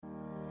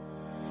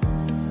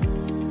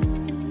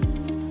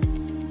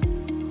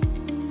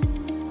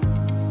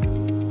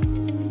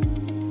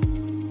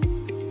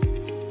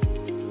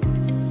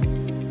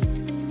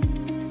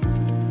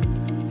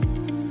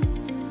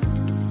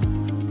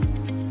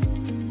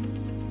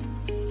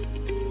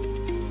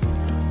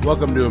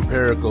Welcome to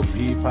Empirical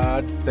Pea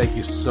Pod. Thank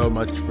you so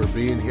much for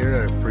being here.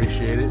 I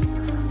appreciate it.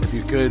 If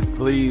you could,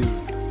 please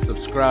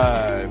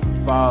subscribe,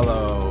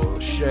 follow,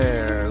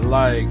 share,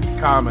 like,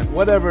 comment,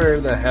 whatever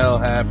the hell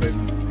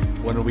happens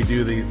when we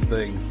do these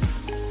things.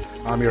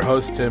 I'm your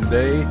host, Tim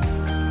Day.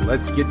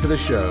 Let's get to the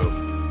show.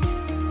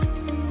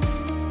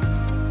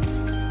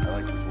 I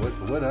like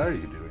this. What are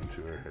you doing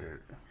to her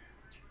hair?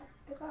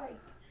 It's like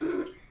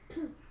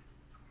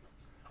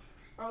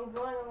I'm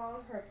going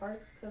along her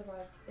parts because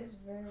like it's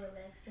very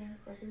relaxing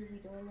for people to be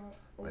doing that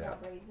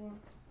without raising.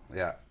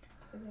 Yeah.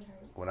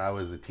 When I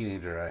was a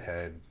teenager, I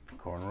had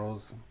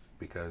cornrows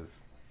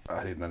because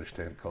I didn't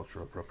understand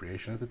cultural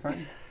appropriation at the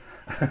time.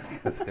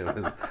 Because it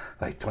was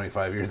like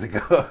 25 years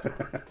ago.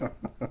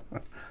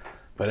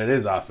 But it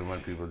is awesome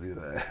when people do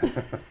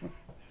that.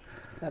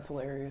 That's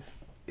hilarious.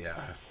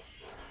 Yeah.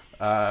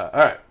 All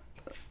right.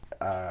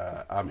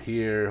 I'm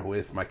here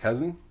with my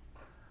cousin,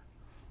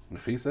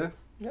 Nafeesa.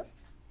 Yep.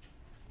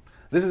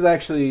 This is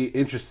actually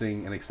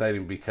interesting and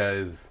exciting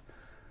because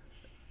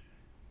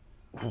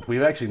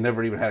we've actually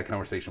never even had a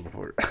conversation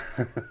before.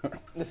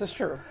 This is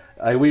true.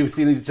 We've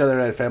seen each other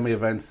at family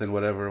events and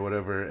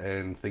whatever,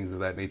 and things of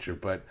that nature,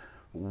 but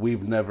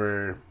we've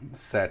never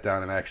sat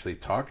down and actually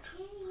talked.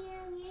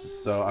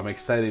 So I'm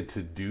excited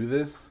to do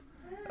this.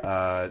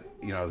 There's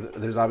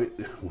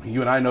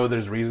you and I know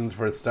there's reasons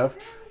for stuff.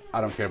 I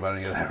don't care about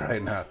any of that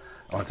right now.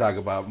 I want to talk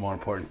about more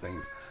important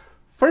things.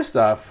 First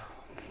off,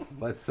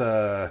 let's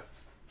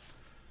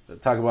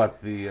talk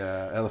about the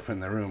elephant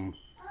in the room.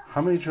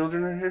 How many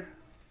children are here?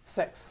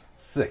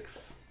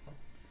 6.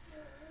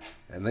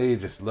 And they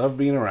just love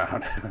being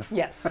around.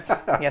 Yes.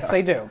 Yes,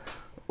 they do.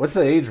 What's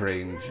the age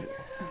range?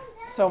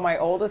 So my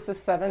oldest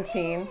is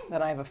 17.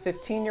 Then I have a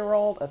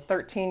 15-year-old, a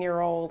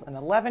 13-year-old, an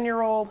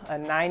 11-year-old, a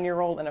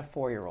 9-year-old, and a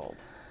 4-year-old.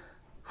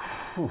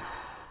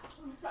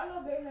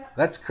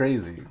 That's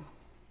crazy.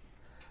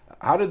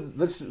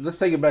 Let's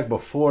take it back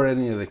before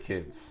any of the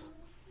kids.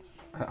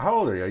 How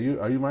old are you?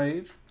 Are you my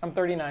age? I'm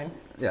 39.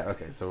 Yeah.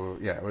 Okay. So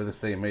yeah, we're the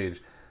same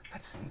age.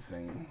 That's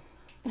insane.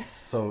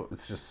 So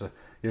it's just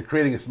you're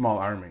creating a small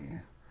army.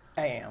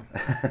 I am,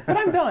 but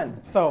I'm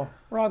done. So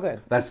we're all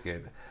good. That's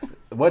good.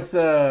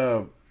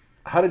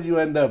 How did you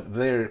end up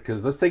there?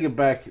 Because let's take it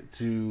back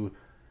to,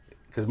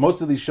 because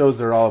most of these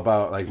shows are all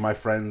about like my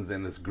friends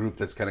and this group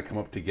that's kind of come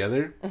up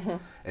together,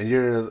 and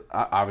you're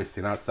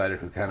obviously an outsider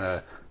who kind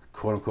of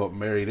quote unquote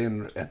married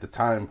in at the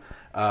time.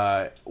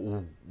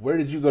 Where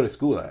did you go to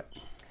school at?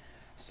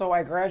 So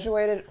I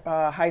graduated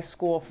high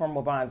school from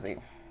Wabanzi.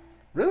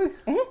 Really?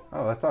 Mm-hmm.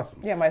 Oh, that's awesome.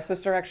 Yeah, my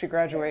sister actually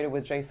graduated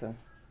with Jason.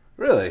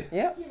 Really?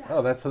 Yeah.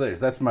 Oh, that's hilarious.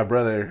 That's my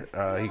brother.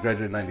 He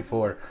graduated in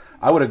 '94.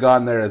 I would have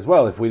gone there as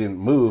well if we didn't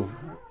move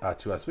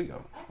to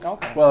Oswego.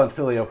 Okay. Well,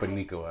 until they opened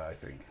Nicoa, I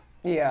think.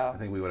 Yeah. I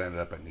think we would have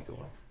ended up at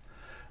Nicoa.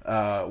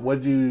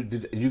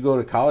 Did you go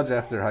to college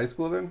after high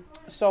school then?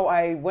 So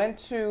I went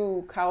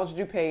to College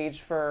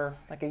DuPage for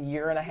like a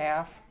year and a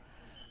half.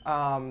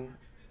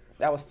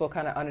 I was still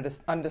kind of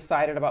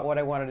undecided about what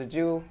I wanted to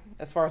do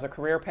as far as a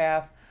career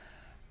path.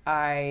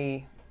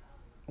 I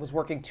was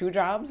working 2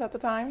 jobs at the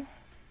time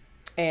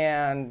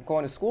and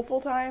going to school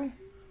full time.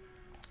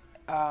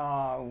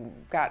 I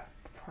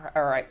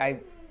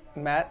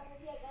met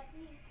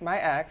my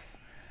ex,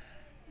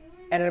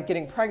 ended up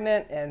getting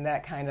pregnant, and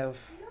that kind of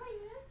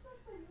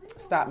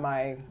stopped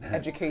my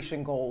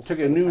education goals. Took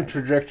a new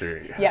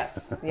trajectory.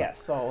 Yes.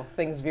 So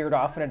things veered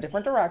off in a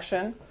different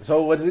direction.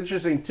 So what's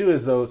interesting too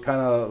is though, kind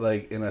of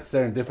like in a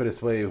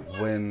serendipitous way,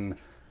 when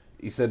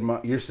you said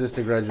your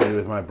sister graduated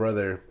with my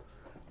brother.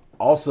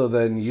 Also,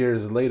 then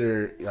years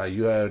later,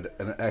 you had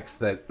an ex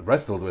that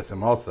wrestled with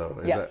him. Also,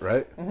 is that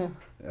right?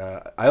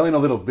 Mm-hmm. I only know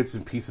little bits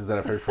and pieces that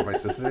I've heard from my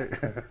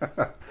sister,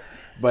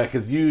 but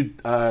because you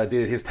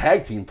did his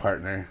tag team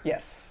partner,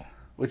 yes,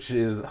 which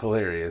is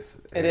hilarious.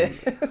 It is.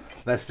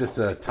 That's just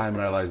a time in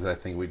our lives that I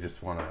think we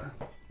just want to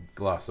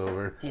gloss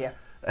over. Yeah,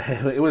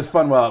 it was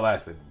fun while it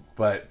lasted,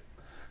 but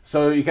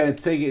so you kind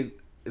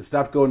of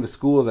stopped going to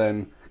school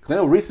then. Because I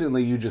know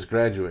recently you just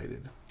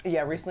graduated.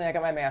 Yeah, recently I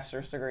got my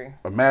master's degree.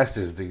 A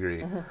master's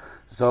degree. Mm-hmm.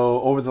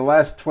 So over the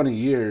last 20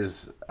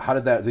 years,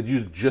 did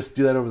you just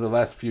do that over the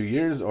last few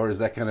years, or has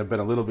that kind of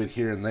been a little bit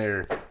here and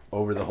there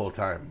over the whole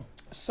time?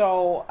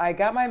 So I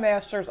got my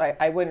master's.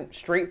 I went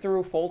straight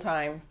through full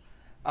time.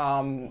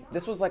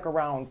 This was like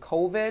around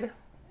COVID,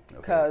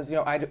 because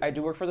I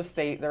do work for the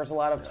state. There's a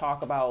lot of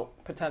talk about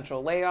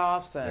potential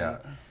layoffs, and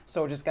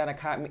so it just kind of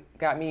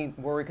got me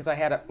worried because I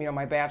had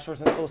my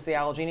bachelor's in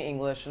sociology and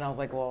English, and I was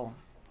like, well,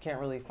 can't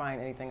really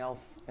find anything else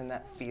in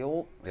that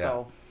field. Yeah.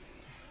 So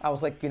I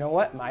was like, you know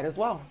what, might as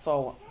well.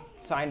 So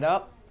signed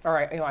up. All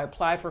right, I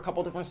applied for a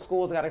couple different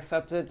schools, got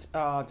accepted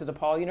to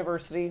DePaul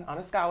University on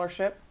a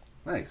scholarship.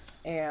 Nice.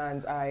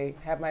 And I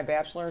have my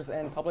bachelor's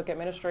in public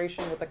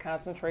administration with a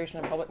concentration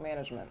in public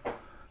management.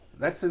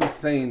 That's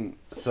insane.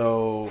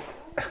 So,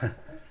 because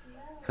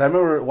I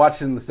remember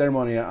watching the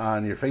ceremony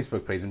on your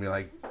Facebook page and being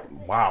like,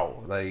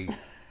 wow, like,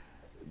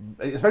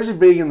 especially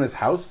being in this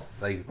house,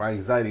 like my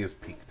anxiety is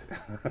peaked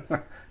just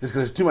because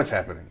there's too much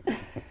happening.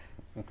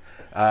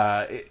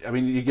 I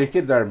mean, your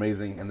kids are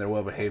amazing and they're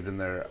well behaved and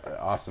they're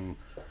awesome,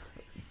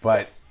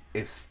 but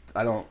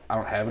I don't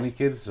have any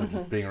kids, so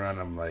just being around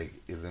them like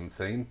is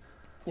insane.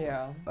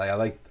 Yeah.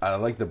 Like I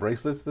like the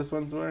bracelets this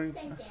one's wearing.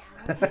 Thank you.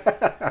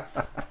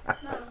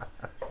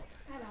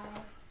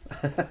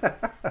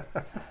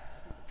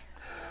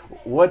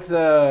 What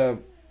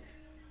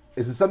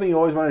is it something you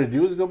always wanted to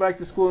do, is go back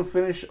to school and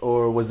finish,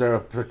 or was there a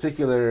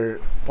particular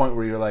point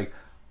where you're like,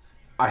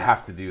 I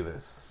have to do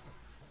this?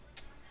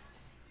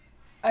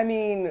 I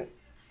mean,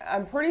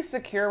 I'm pretty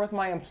secure with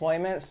my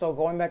employment, so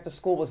going back to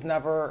school was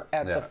never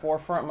at the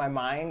forefront of my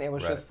mind. It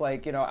was just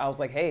like, I was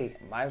like, hey,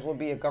 might as well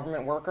be a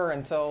government worker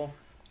until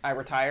I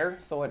retire.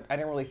 So I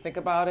didn't really think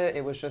about it.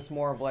 It was just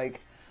more of like,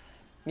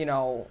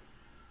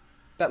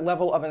 that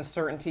level of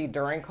uncertainty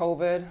during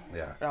COVID.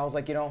 Yeah. And I was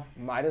like,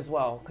 might as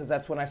well, because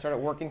that's when I started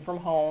working from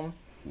home.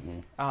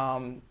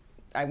 Mm-hmm.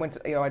 I went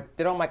to, I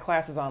did all my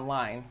classes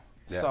online.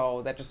 Yeah.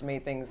 So that just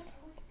made things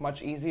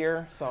much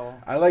easier. So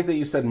I like that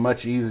you said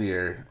much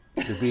easier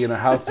to be in a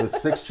house with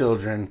 6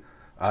 children,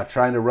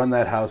 trying to run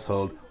that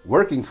household,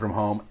 working from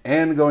home,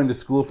 and going to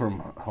school from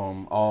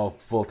home all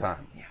full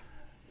time. Yeah.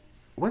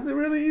 Was it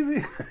really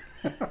easy?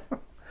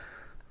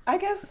 I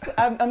guess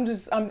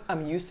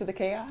I'm used to the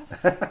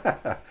chaos.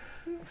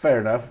 Fair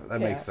enough. That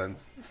makes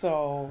sense.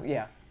 So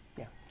yeah,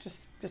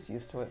 just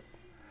used to it.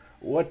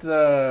 What?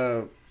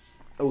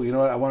 Oh, you know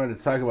what? I wanted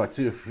to talk about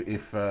too.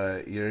 If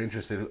you're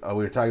interested, we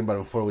were talking about it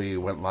before we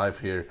went live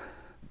here.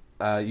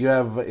 You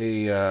have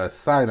a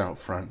sign out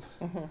front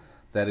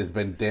that has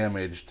been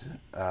damaged.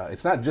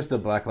 It's not just a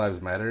Black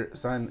Lives Matter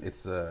sign.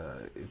 It's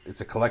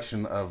a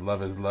collection of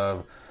Love is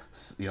Love.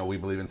 We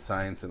believe in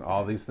science and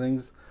all these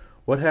things.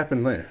 What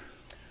happened there?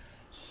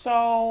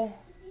 So,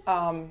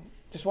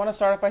 just want to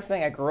start off by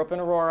saying I grew up in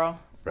Aurora.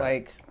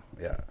 Right.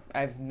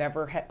 I've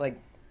never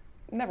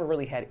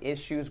really had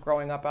issues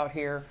growing up out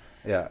here.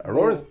 Yeah,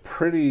 Aurora's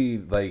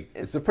pretty,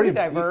 it's a pretty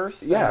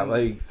diverse.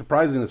 Yeah,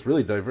 surprising, it's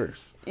really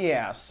diverse.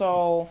 Yeah,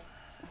 so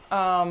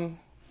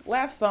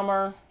last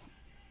summer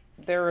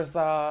there was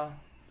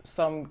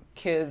some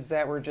kids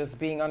that were just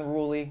being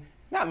unruly.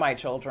 Not my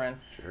children.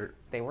 Sure.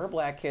 They were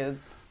black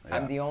kids. Yeah.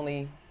 I'm the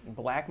only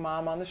black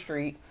mom on the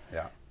street.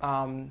 Yeah.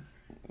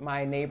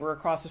 My neighbor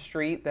across the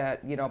street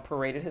that,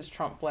 paraded his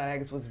Trump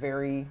flags was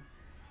very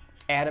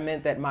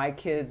adamant that my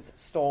kids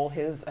stole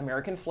his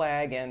American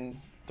flag and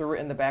threw it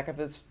in the back of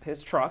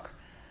his truck.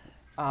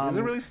 Is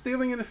it really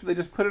stealing it if they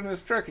just put it in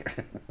his truck?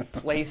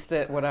 Placed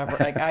it, whatever.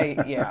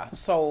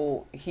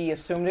 So he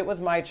assumed it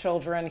was my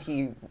children.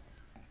 He,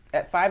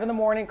 at 5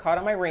 a.m, caught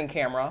on my Ring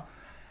camera,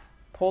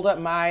 pulled up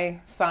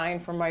my sign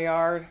from my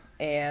yard,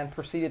 and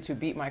proceeded to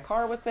beat my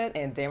car with it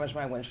and damage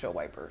my windshield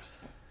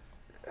wipers.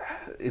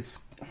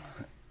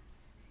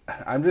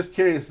 I'm just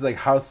curious,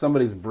 how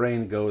somebody's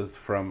brain goes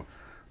from,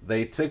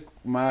 they took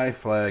my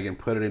flag and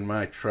put it in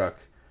my truck,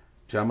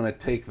 to I'm going to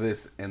take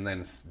this and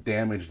then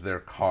damage their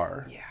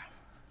car. Yeah.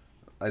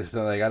 I just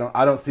don't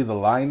I don't see the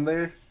line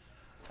there.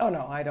 Oh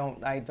no, I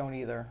don't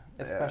either.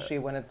 Especially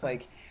when it's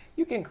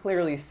you can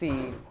clearly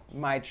see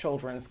my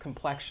children's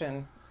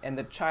complexion and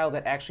the child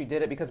that actually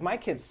did it, because my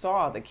kids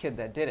saw the kid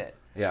that did it.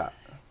 Yeah.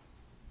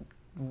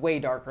 Way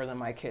darker than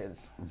my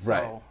kids.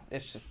 Right. So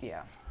it's just,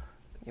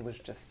 it was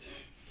just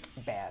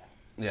bad.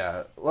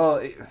 Yeah.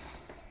 Well,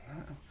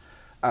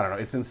 I don't know.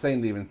 It's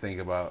insane to even think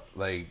about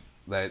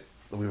that.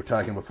 We were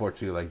talking before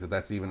too,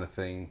 that's even a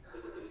thing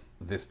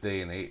this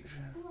day and age.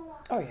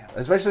 Oh yeah.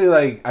 Especially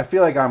I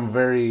feel like I'm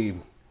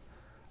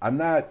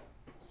not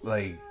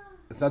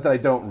it's not that I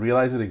don't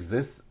realize it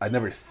exists. I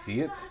never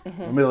see it.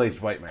 I'm a middle-aged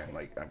white man.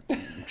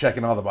 I'm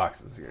checking all the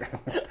boxes here.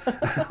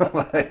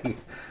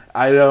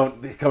 I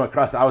don't come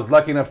across it. I was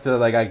lucky enough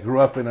to I grew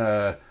up in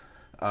a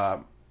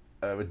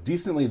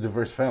decently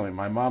diverse family.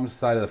 My mom's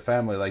side of the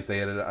family, they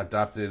had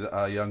adopted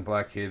a young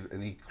black kid,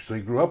 and he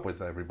grew up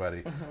with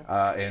everybody.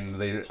 And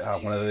they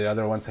one of the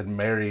other ones had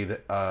married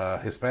a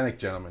Hispanic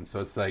gentleman.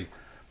 So it's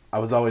I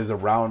was always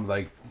around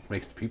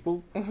mixed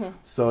people.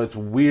 So it's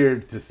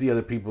weird to see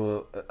other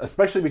people,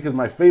 especially because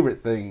my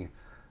favorite thing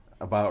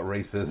about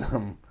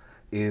racism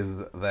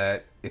is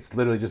that it's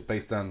literally just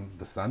based on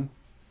the sun.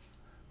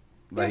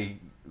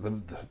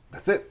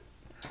 That's it.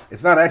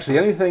 It's not actually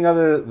anything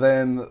other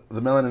than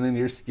the melanin in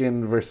your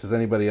skin versus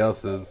anybody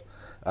else's,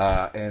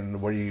 and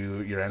where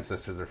your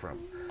ancestors are from.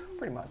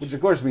 Pretty much. Which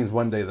of course means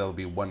one day there'll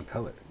be one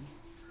color.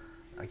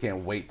 I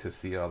can't wait to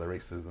see all the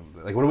racism.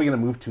 What are we going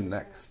to move to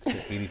next to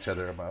hate each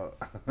other about?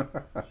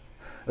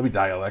 It'll be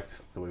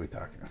dialect, the way we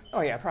talk. Oh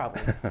yeah,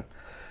 probably.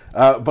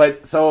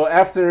 But so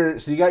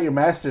you got your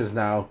master's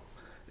now.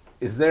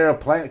 Is there a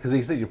plan? Because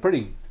you said you're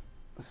pretty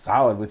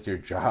solid with your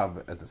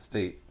job at the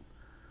state.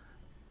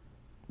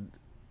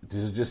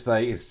 Is it just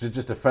it's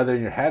just a feather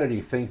in your hat, or do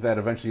you think that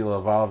eventually you'll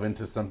evolve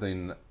into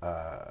something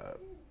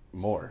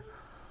more?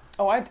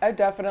 Oh, I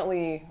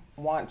definitely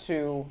want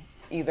to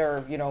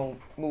either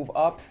move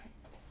up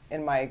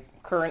in my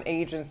current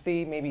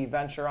agency, maybe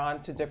venture on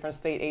to different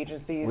state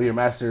agencies. Well, your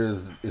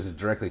master's is it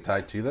directly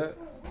tied to that?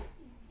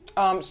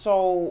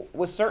 So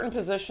with certain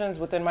positions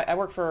within I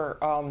work for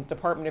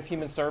Department of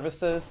Human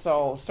Services.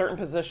 So certain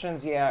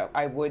positions, yeah,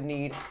 I would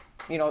need,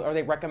 or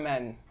they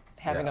recommend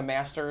having a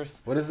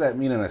master's. What does that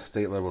mean on a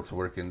state level to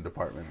work in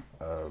Department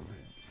of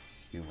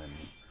Human?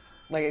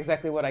 Like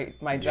exactly what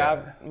my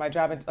job.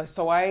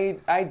 So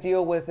I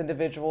deal with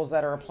individuals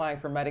that are applying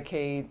for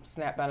Medicaid,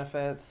 SNAP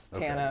benefits,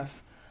 TANF.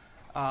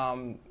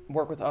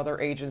 Work with other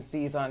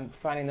agencies on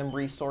finding them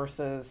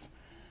resources.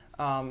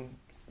 I'm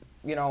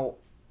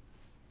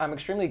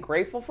extremely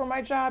grateful for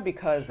my job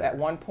because at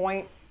one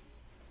point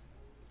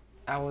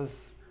I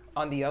was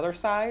on the other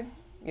side.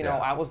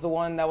 I was the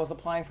one that was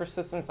applying for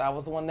assistance. I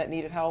was the one that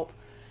needed help.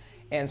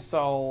 And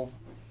so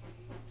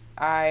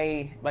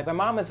my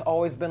mom has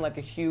always been like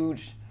a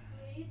huge,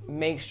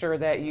 make sure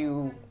that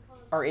you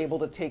are able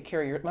to take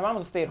care of my mom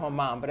was a stay-at-home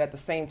mom, but at the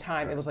same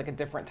time, it was like a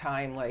different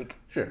time. Like,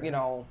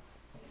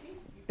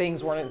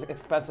 things weren't as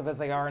expensive as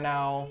they are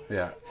now.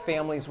 Yeah.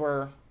 Families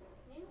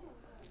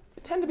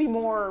tend to be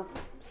more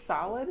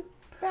solid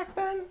back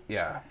then.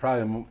 Yeah,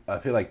 probably. I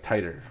feel like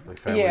tighter. Like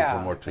families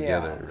were more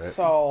together, right?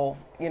 So,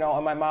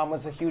 and my mom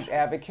was a huge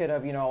advocate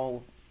of,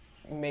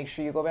 make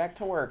sure you go back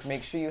to work,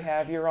 make sure you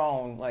have your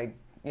own,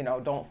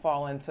 don't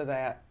fall into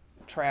that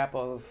trap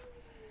of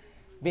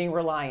being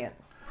reliant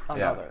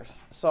on others.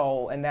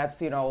 So, and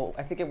that's,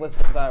 I think it was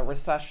the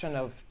recession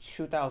of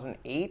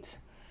 2008.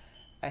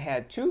 I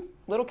had 2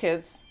 little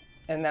kids,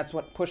 and that's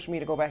what pushed me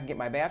to go back and get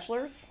my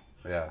bachelor's.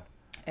 Yeah.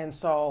 And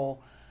so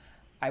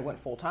I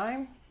went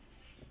full-time,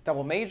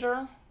 double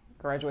major,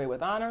 graduated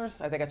with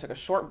honors. I think I took a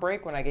short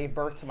break when I gave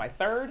birth to my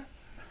 3rd.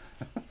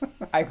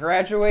 I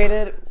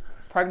graduated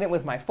pregnant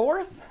with my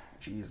 4th.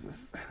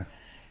 Jesus.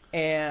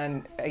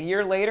 And a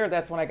year later,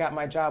 that's when I got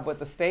my job with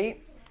the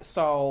state.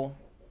 So,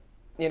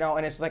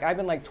 and it's like I've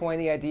been like toying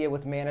the idea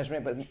with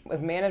management, but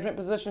with management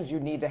positions, you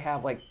need to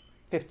have like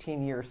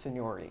 15 years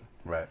seniority.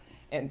 Right.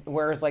 And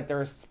whereas like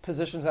there's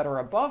positions that are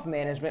above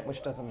management,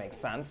 which doesn't make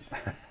sense,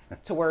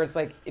 to where it's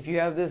like if you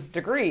have this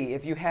degree,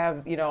 if you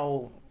have,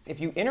 if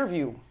you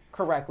interview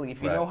correctly,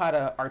 if you know how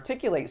to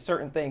articulate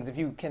certain things, if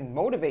you can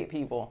motivate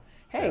people,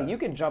 hey, you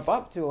can jump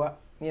up to a,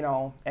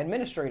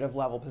 administrative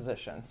level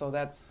position. So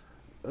that's...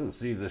 Oh,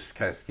 so you just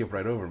kind of skip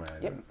right over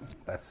management. Yep.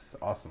 That's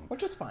awesome.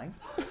 Which is fine.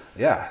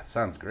 Yeah,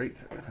 sounds great.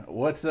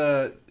 What,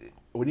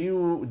 did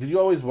you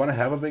always want to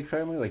have a big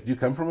family? Like, do you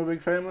come from a big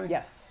family?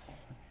 Yes.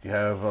 Do you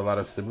have a lot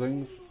of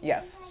siblings?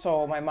 Yes.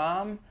 So my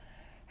mom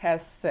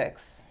has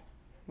 6.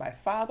 My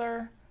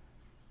father,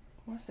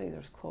 I want to say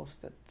there's close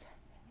to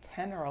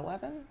 10 or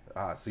 11.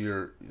 So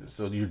you're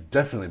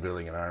definitely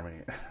building an army.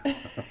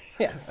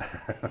 Yes.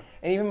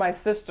 And even my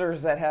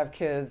sisters that have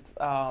kids,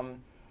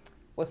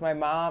 with my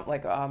mom,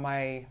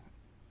 I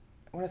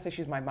want to say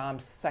she's my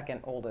mom's 2nd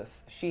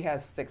oldest. She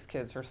has 6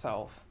 kids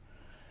herself.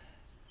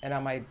 And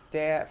on my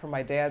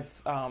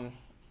dad's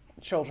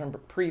children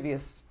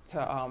previous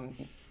to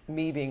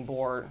me being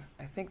born,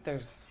 I think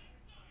there's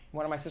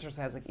one of my sisters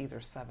has like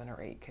either 7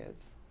 or 8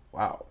 kids.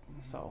 Wow.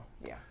 So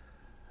yeah.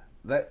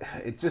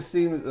 It just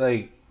seems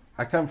like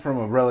I come from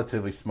a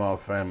relatively small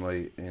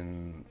family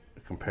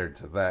compared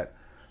to that,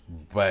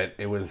 but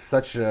it was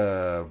such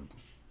a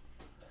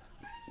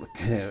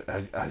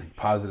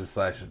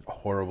positive /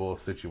 horrible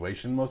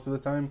situation most of the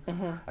time.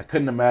 Mm-hmm. I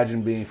couldn't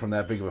imagine being from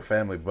that big of a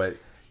family, but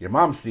your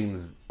mom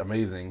seems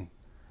amazing.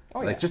 Oh,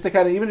 like yeah.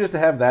 just to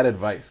have that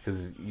advice,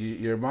 because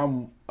your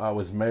mom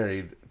was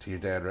married to your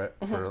dad, right,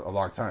 Mm-hmm. for a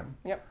long time.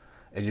 Yep.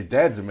 And your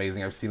dad's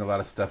amazing. I've seen a lot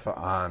of stuff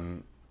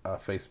on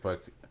Facebook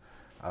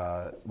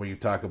where you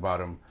talk about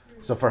him.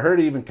 So for her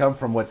to even come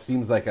from what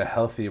seems like a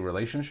healthy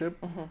relationship,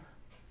 mm-hmm.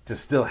 to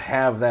still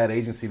have that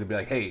agency to be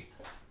like, hey,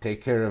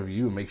 take care of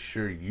you, make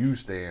sure you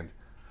stand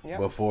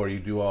before you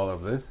do all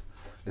of this,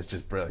 it's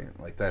just brilliant.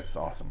 Like, that's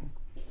awesome.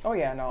 Oh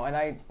yeah, no, and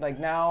I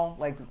now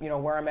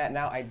where I'm at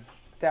now, I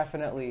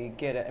definitely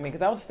get it. I mean,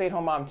 because I was a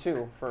stay-at-home mom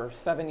too for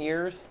 7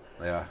 years.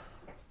 Yeah.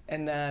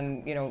 And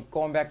then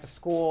going back to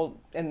school,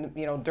 and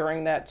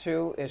during that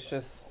too, it's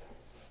just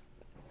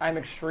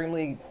I'm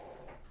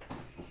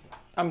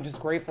just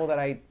grateful that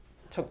I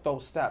took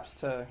those steps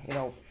to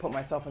put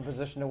myself in a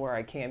position to where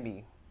I can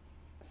be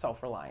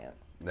self-reliant.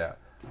 Yeah,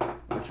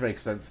 which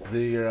makes sense.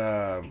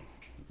 I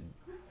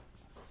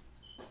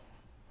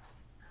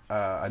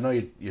know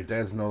your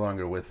dad's no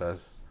longer with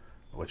us,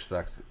 which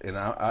sucks. And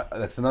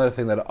that's another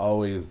thing that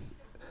always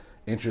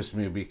interests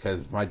me,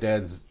 because my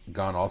dad's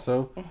gone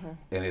also, mm-hmm.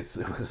 and it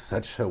was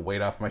such a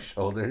weight off my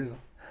shoulders,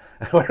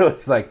 where it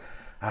was like,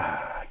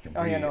 I can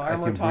breathe. Oh, yeah, no, I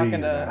remember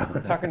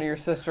talking to your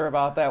sister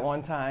about that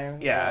one time.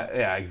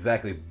 Yeah,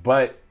 exactly.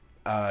 But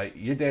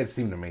your dad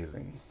seemed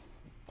amazing.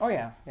 Oh,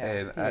 yeah.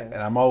 And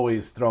I'm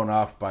always thrown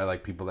off by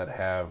like people that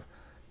have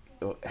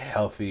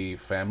healthy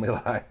family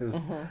lives,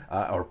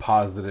 mm-hmm. Or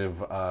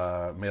positive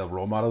male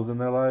role models in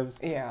their lives.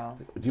 Yeah.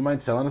 Do you mind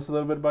telling us a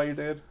little bit about your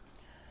dad?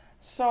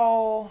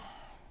 So,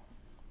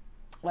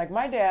 like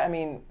my dad, I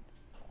mean,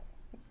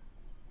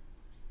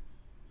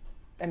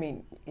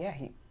 yeah,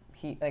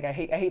 he like I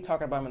hate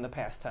talking about him in the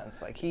past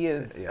tense. Like, he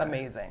is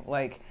amazing.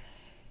 Like,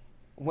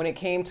 when it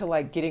came to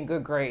like getting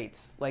good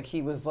grades, like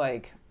he was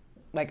like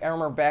like I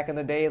remember back in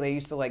the day, they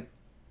used to like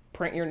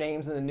print your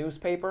names in the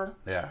newspaper.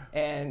 Yeah.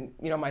 And,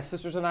 you know, my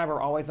sisters and I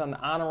were always on the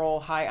honor roll,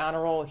 high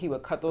honor roll. He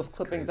would cut those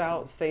clippings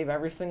out, save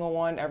every single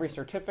one, every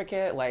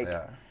certificate. Like,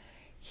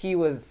 he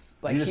was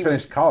like... You just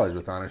finished college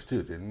with honors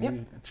too, didn't you?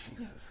 Yep.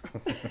 Jesus.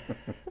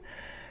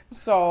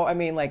 So, I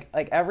mean, like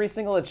every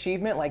single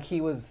achievement, like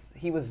he was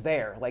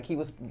there. Like he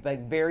was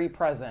like very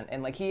present.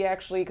 And like he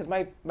actually, because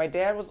my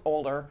dad was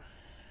older,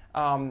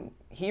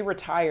 he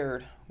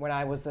retired when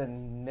I was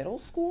in middle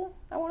school,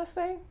 I want to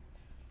say.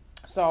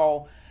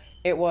 So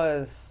it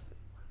was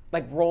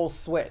like roles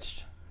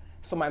switched.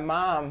 So my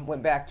mom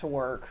went back to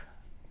work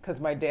because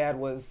my dad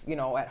was, you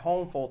know, at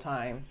home full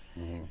time.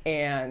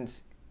 And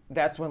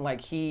that's when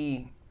like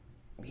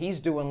he's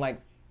doing like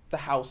the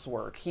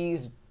housework.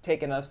 He's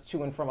taking us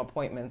to and from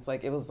appointments.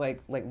 Like it was like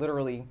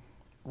literally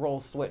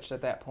roles switched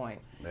at that point.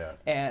 Yeah.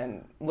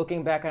 And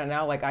looking back on it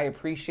now, like I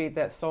appreciate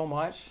that so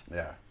much.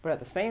 Yeah. But at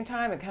the same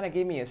time, it kind of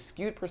gave me a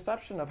skewed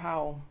perception of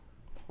how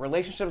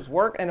relationships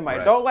work. And in my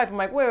adult life, I'm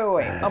like, wait.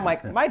 I'm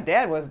like, my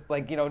dad was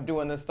like, you know,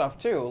 doing this stuff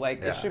too.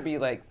 Like it should be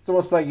like... It's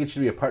almost like it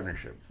should be a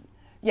partnership.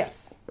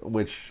 Yes.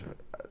 Which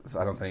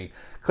I don't think...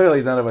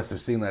 Clearly none of us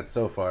have seen that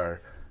so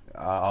far.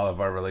 All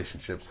of our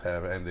relationships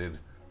have ended...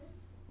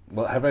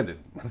 Well, have ended.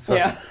 So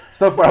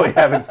far we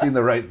haven't seen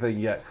the right thing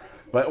yet.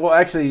 But, well,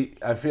 actually,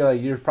 I feel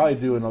like you're probably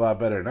doing a lot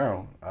better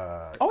now.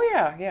 Oh,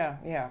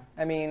 yeah.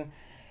 I mean,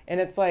 and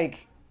it's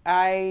like,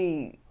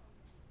 I've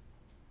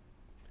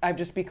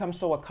just become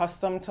so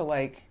accustomed to,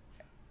 like,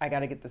 I got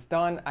to get this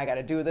done. I got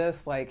to do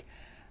this. Like,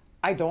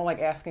 I don't like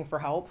asking for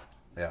help.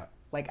 Yeah.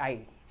 Like,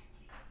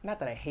 not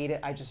that I hate it,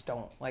 I just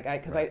don't. Like,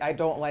 because I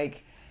don't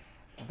like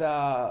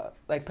the,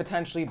 like,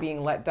 potentially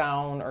being let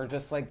down or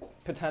just, like,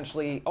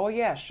 potentially, oh,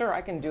 yeah, sure,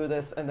 I can do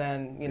this. And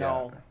then, you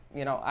know,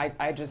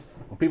 I just...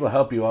 When people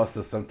help you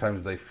also,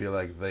 sometimes they feel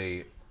like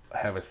they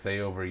have a say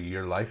over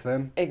your life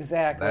then.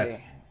 Exactly.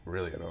 That's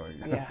really annoying.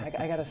 Yeah,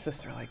 I got a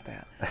sister like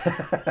that.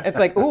 It's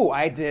like, ooh,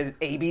 I did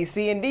A, B,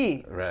 C, and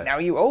D. Right. Now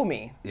you owe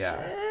me.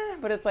 Yeah.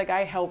 But it's like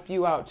I helped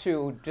you out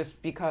too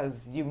just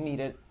because you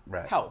needed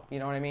help. You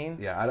know what I mean?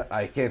 Yeah,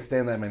 I can't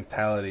stand that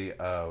mentality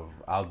of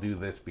I'll do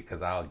this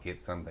because I'll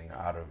get something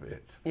out of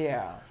it.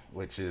 Yeah.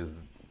 Which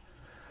is...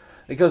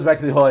 It goes back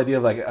to the whole idea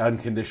of like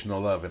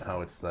unconditional love and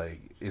how it's like,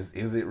 is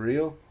it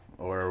real?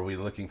 Or are we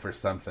looking for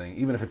something,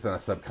 even if it's on a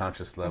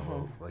subconscious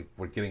level, like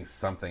we're getting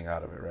something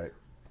out of it, right?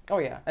 Oh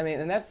yeah. I mean,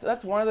 and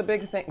that's one of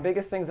the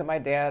biggest things that my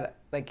dad,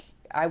 like,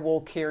 I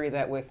will carry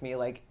that with me.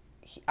 Like,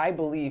 I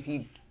believe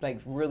he like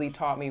really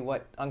taught me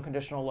what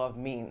unconditional love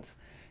means.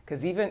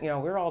 Because even, you know,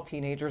 we were all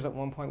teenagers at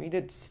one point. We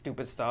did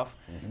stupid stuff.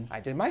 I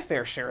did my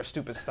fair share of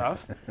stupid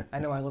stuff. I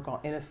know I look all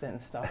innocent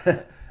and stuff.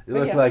 You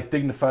look like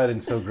dignified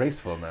and so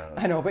graceful now.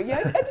 I know, but yeah,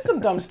 I did some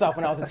dumb stuff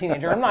when I was a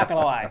teenager. I'm not going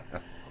to lie.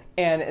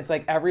 And it's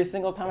like every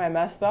single time I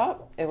messed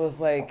up, it was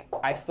like,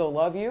 I still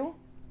love you.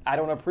 I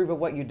don't approve of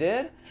what you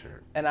did.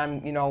 Sure. And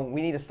I'm, you know,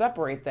 we need to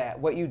separate that.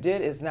 What you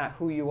did is not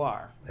who you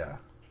are. Yeah.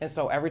 And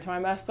so every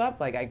time I messed up,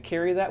 like I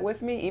carry that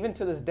with me, even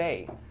to this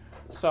day.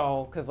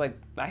 So, because like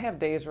I have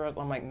days where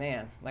I'm like,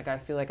 man, like I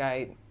feel like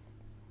I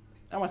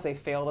don't want to say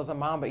failed as a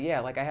mom, but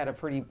yeah, like I had a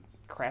pretty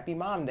crappy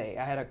mom day.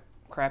 I had a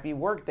crappy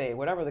work day,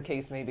 whatever the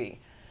case may be.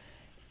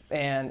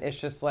 And it's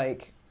just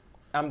like,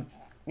 I'm,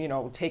 you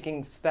know,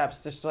 taking steps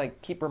just to like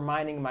keep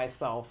reminding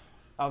myself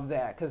of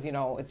that. Because, you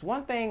know, it's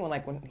one thing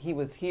when he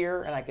was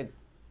here and I could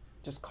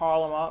just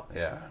call him up.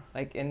 Yeah.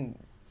 Like, and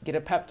get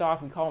a pep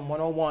talk. We call them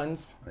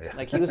 101s. Yeah.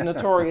 Like he was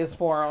notorious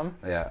for them.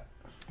 Yeah.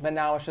 But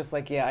now it's just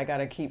like, yeah, I got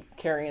to keep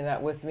carrying that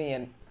with me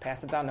and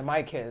pass it down to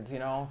my kids, you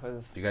know,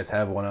 because... Do you guys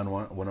have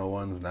one-on-one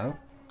 101s now?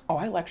 Oh,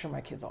 I lecture my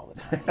kids all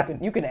the time.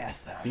 You can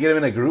ask them. Do you get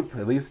them in a group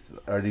at least,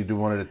 or do you do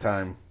one at a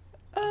time?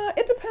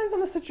 It depends on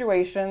the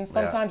situation.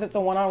 Sometimes it's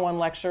a one-on-one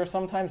lecture.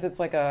 Sometimes it's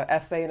like a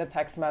essay and a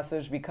text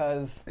message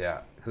because...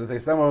 Yeah,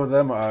 because some of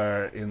them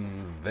are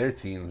in their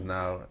teens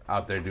now,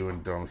 out there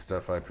doing dumb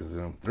stuff, I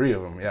presume. 3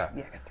 of them, yeah.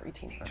 Yeah, I got 3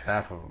 teenagers. That's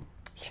half of them.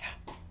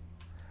 Yeah.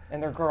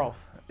 And they're girls.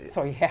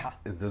 So, yeah.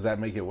 Does that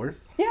make it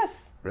worse?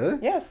 Yes. Really?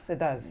 Yes, it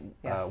does.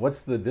 Yes.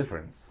 What's the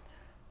difference?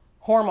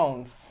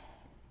 Hormones.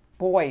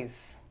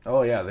 Boys.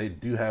 Oh, yeah, they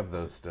do have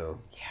those still.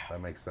 Yeah.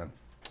 That makes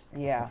sense.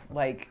 Yeah,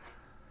 like,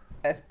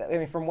 I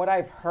mean, from what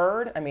I've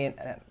heard, I mean,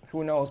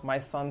 who knows, my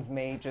sons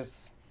may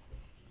just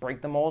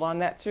break the mold on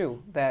that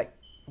too. That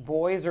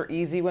boys are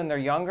easy when they're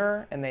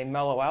younger and they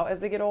mellow out as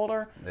they get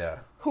older. Yeah.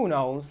 Who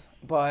knows?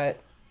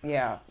 But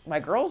yeah, my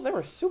girls, they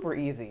were super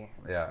easy.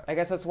 Yeah. I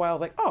guess that's why I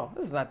was like, oh,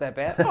 this is not that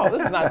bad. Oh,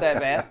 this is not that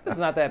bad. This is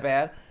not that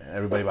bad. And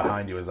everybody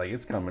behind you was like,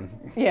 it's coming.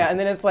 Yeah, and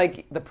then it's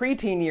like the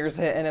preteen years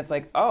hit and it's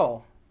like,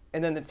 oh.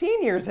 And then the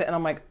teen years hit and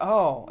I'm like,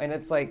 oh. And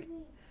it's like,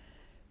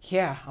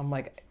 yeah, I'm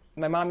like,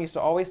 my mom used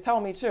to always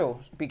tell me too,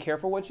 be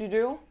careful what you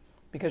do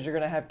because you're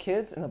going to have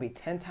kids and they'll be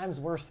 10 times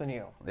worse than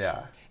you.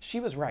 Yeah.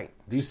 She was right.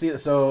 Do you see it?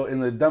 So in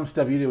the dumb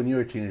stuff you did when you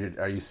were a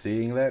teenager, are you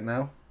seeing that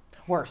now?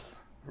 Worse.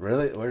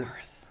 Really?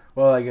 Worse.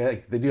 Well,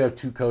 like they do have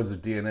 2 codes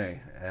of DNA,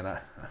 and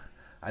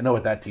I know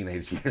what that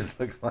teenage years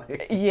looks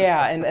like.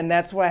 Yeah, and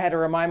that's what I had to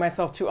remind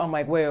myself too. I'm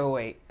like,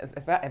 wait.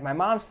 If my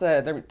mom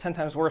said they're 10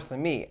 times worse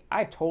than me,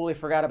 I totally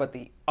forgot about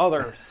the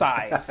other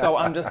side. So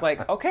I'm just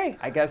like, okay,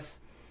 I guess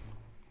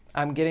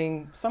I'm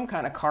getting some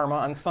kind of karma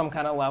on some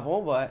kind of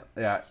level, but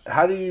Yeah.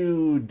 How do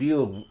you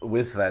deal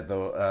with that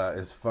though?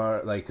 As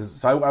far like,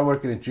 so I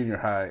work in a junior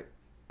high,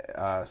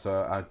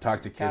 so I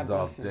talk to kids God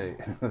all bless you.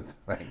 day.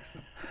 Thanks.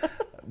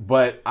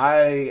 But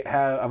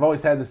I've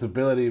always had this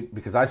ability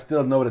because I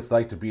still know what it's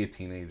like to be a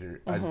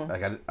teenager.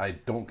 I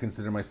don't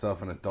consider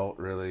myself an adult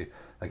really.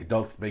 Like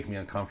adults make me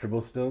uncomfortable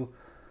still.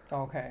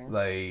 okay.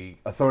 Like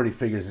authority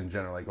figures in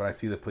general. Like when I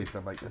see the police,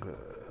 I'm like, ugh.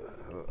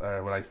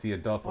 Or when I see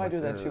adults, Well, I I'm do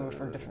like, that too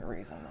for a different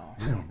reason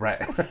though. right.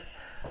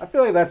 I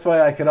feel like that's why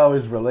I can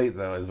always relate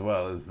though as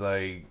well. Is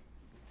like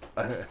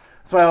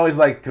that's why I always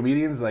like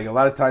comedians. Like a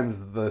lot of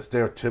times the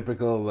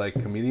stereotypical like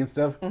comedian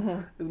stuff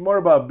is more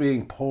about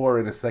being poor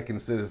and a second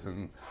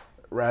citizen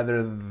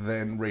rather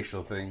than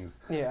racial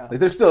things. Yeah. Like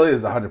there still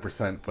is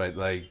 100%, but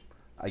like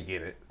I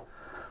get it.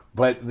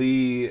 But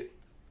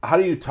how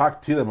do you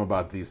talk to them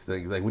about these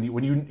things? Like when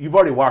you've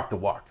already walked the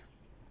walk.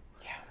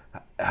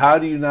 Yeah. How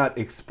do you not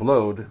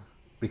explode?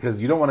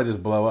 Because you don't want to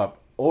just blow up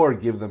or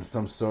give them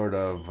some sort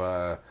of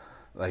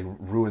like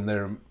ruin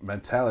their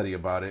mentality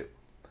about it.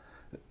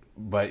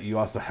 But you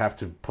also have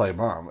to play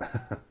mom.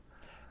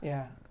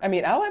 Yeah. I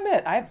mean, I'll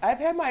admit, I've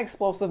had my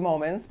explosive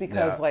moments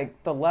because Yeah.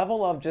 like the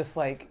level of just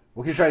like,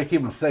 We can try to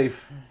keep them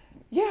safe.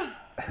 yeah,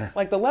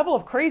 like the level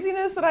of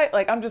craziness that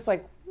I'm just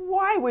like,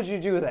 why would you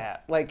do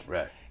that? Like,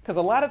 Right. because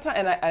a lot of time,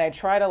 and I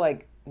try to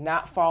like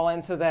not fall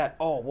into that,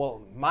 oh,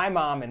 well, my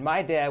mom and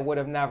my dad would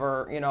have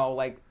never,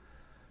 like,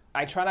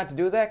 I try not to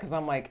do that because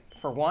I'm like,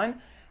 for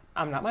one,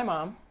 I'm not my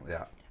mom.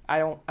 Yeah.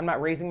 I'm not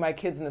raising my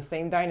kids in the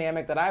same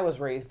dynamic that I was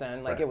raised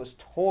in. Like Right. it was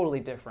totally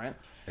different.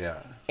 Yeah.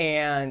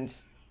 And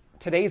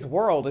today's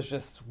world is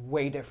just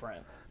way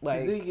different. I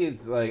Like, think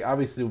it's like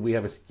obviously we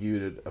have a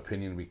skewed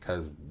opinion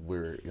because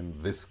we're in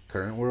this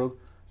current world.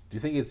 Do you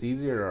think it's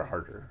easier or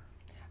harder?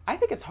 I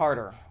think it's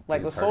harder.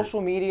 Like with It's harder. social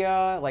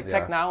media, like Yeah.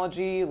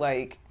 technology,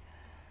 like,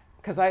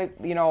 because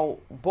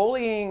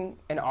bullying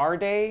in our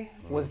day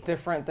was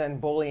different than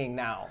bullying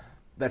now.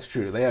 That's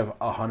true. They have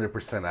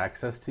 100%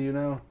 access to you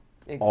now.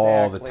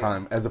 All the Exactly.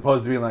 time, as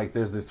opposed to being like,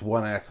 there's this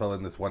one asshole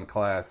in this one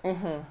class.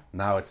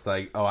 Now it's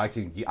like, oh, I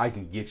can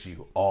get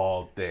you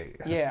all day.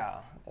 Yeah.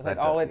 It's like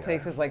That all does- it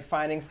takes is like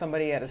finding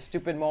somebody at a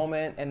stupid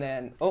moment and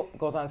then,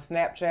 goes on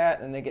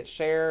Snapchat and they get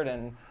shared.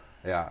 And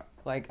Yeah,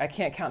 like, I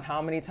can't count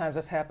how many times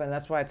that's happened.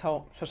 That's why I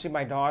tell, especially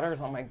my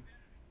daughters, I'm like,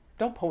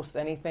 don't post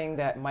anything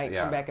that might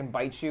Yeah. come back and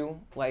bite you.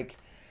 Like,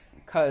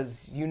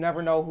 because you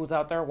never know who's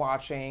out there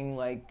watching.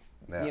 Like,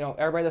 Yeah.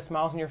 everybody that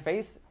smiles in your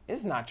face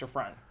is not your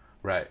friend.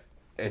 right.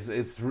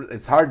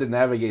 It's hard to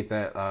navigate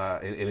that,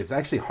 and it's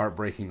actually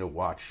heartbreaking to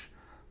watch.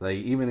 Like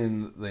even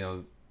in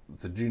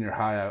the junior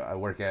high I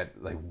work at,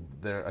 like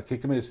a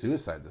kid committed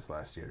suicide this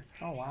last year.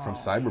 Oh, wow. From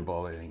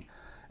cyberbullying,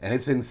 and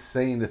it's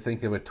insane to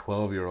think of a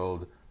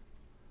 12-year-old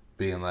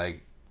being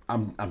like,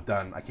 I'm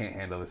done. I can't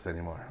handle this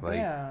anymore. Like,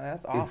 Yeah,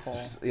 that's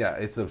awful.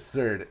 It's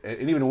absurd,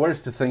 and even worse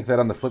to think that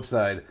on the flip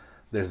side,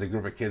 there's a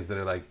group of kids that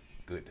are like,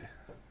 good.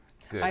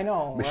 I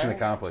know, Mission right?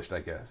 accomplished,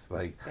 I guess.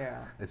 Like,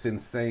 Yeah. it's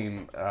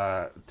insane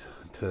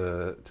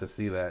to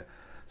see that.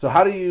 So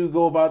how do you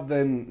go about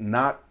then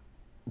not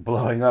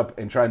blowing up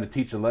and trying to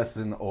teach a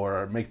lesson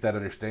or make that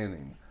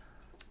understanding?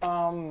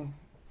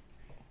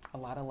 A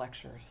lot of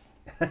lectures.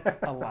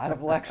 A lot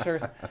of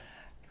lectures.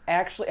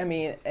 Actually, I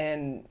mean,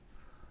 and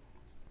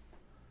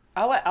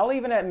I'll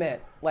even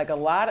admit, like a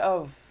lot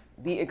of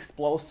the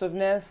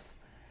explosiveness,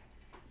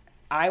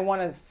 I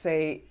want to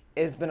say,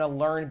 has been a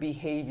learned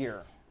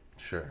behavior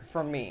Sure.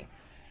 for me.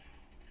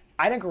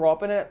 I didn't grow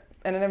up in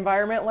an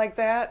environment like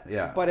that.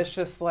 Yeah. But it's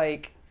just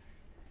like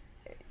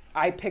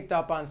I picked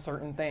up on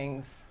certain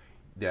things.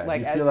 Yeah.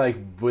 Like do you feel like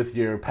with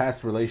your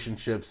past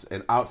relationships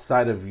and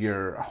outside of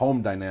your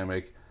home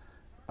dynamic,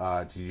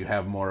 do you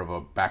have more of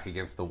a back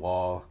against the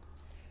wall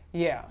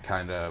Yeah.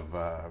 kind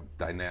of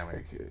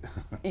dynamic?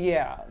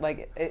 Yeah,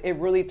 like it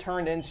really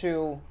turned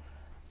into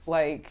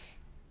like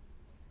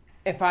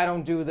if I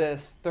don't do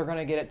this, they're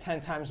gonna get it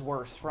 10 times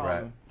worse from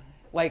Right.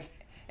 like,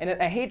 and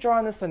I hate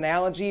drawing this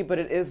analogy, but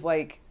it is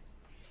like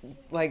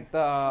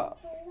the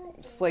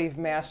slave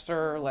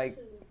master, like,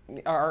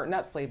 or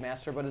not slave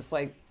master, but it's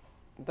like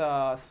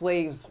the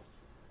slaves,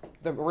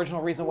 the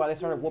original reason why they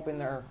started whooping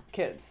their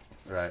kids.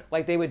 Right.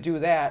 Like they would do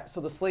that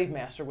so the slave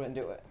master wouldn't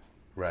do it.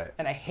 Right.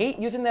 And I hate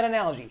using that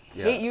analogy.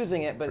 Yeah, Hate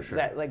using it, but for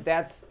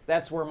sure.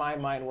 that's where my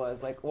mind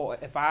was. Like, well,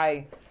 if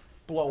I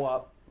blow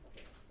up,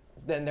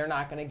 then they're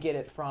not going to get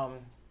it from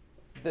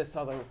this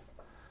other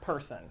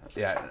person.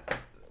 Yeah.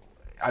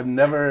 I've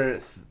never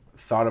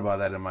thought about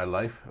that in my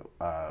life,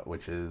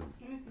 which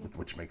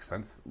makes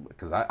sense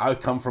because I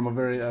come from a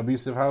very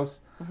abusive house,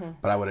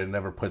 but I would have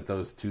never put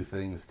those two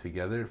things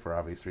together for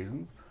obvious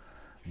reasons.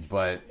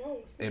 But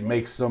it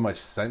makes so much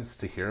sense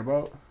to hear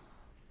about.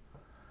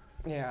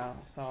 Yeah.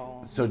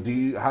 So. So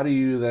how do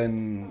you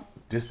then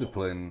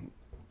discipline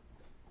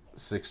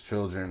 6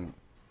 children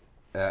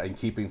and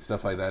keeping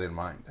stuff like that in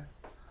mind?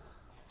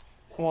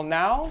 Well,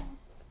 now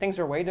things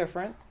are way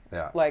different.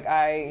 Yeah. Like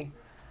I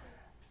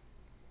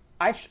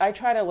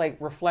try to like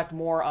reflect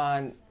more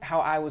on how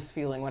I was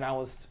feeling when I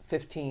was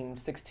 15,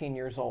 16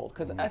 years old.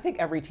 Because I think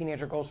every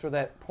teenager goes through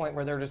that point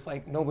where they're just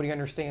like, nobody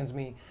understands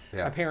me.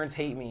 Yeah. My parents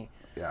hate me.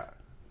 Yeah.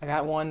 I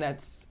got one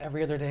that's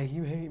every other day,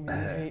 you hate me, you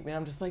hate me.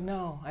 I'm just like,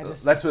 no, I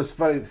just... That's what's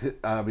funny,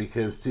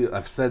 because, too,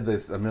 I've said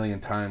this a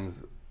million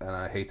times, and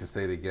I hate to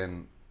say it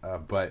again,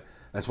 but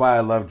that's why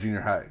I love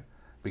junior high.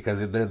 Because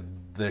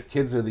their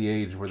kids are the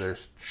age where they're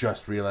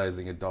just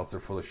realizing adults are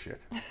full of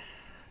shit.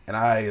 And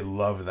I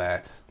love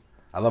that.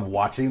 I love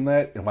watching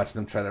that and watching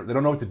them try to... They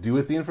don't know what to do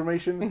with the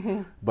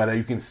information, but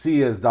you can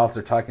see as adults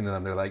are talking to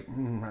them, they're like,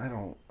 I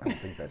don't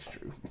think that's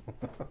true.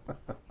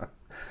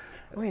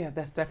 Oh yeah,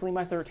 that's definitely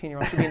my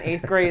 13-year-old. She'll be in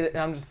 8th grade, and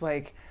I'm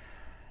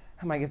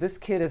like, if this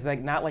kid is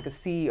like not like a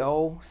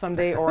CEO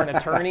someday or an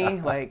attorney,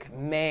 like,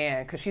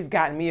 man, because she's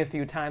gotten me a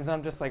few times, and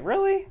I'm just like,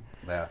 really?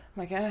 Yeah.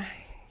 I'm like,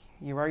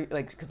 you are,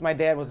 like, because my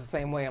dad was the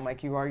same way. I'm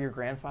like, you are your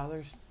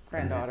grandfather's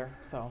granddaughter,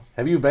 so.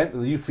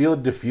 Do you feel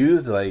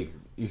diffused? Like,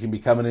 you can be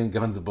coming in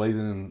guns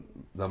blazing, and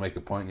they'll make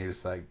a point, and you're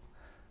just like,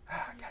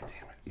 God damn it,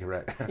 you're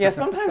right. Yeah,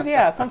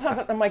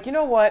 sometimes I'm like, you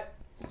know what?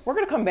 We're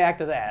gonna come back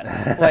to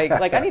that.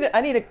 Like I need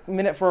a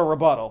minute for a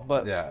rebuttal,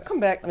 but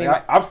come back. I mean,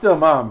 I'm still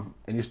mom,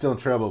 and you're still in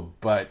trouble,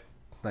 but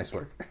nice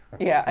work.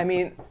 Yeah, I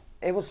mean,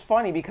 it was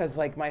funny because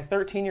like my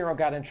 13-year-old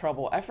got in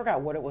trouble. I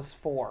forgot what it was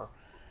for,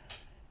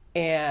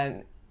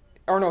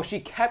 she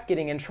kept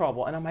getting in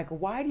trouble, and I'm like,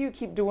 why do you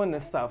keep doing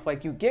this stuff?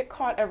 Like, you get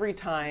caught every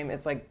time.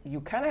 It's like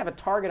you kind of have a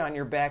target on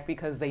your back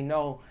because they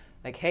know,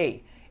 like,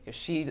 hey, if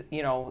she,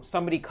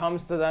 somebody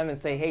comes to them and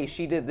say, hey,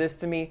 she did this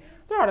to me,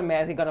 they're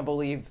automatically gonna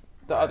believe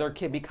the other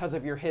kid because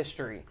of your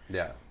history.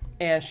 Yeah.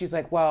 And she's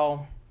like,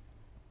 well,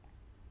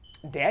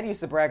 Dad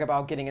used to brag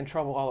about getting in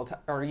trouble all the time,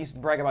 or used to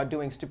brag about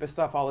doing stupid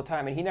stuff all the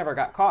time, and he never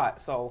got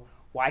caught. So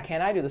why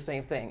can't I do the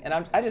same thing? And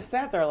I just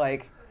sat there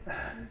like,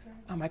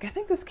 I'm like, I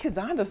think this kid's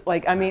on to,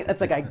 like, I mean,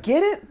 it's like, I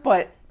get it,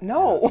 but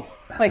no,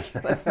 like,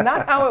 that's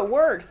not how it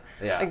works.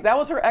 Yeah. Like, that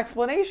was her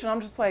explanation.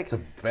 I'm just like, it's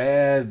a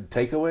bad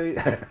takeaway.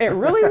 It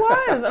really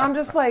was. And I'm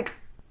just like,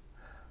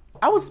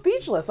 I was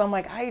speechless. I'm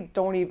like, I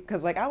don't even,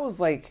 because like, I was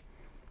like,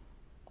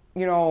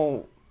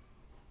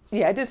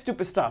 I did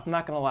stupid stuff, I'm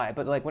not going to lie.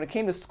 But like when it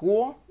came to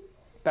school,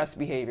 best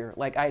behavior.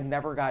 Like I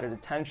never got a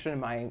detention in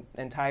my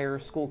entire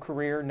school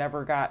career,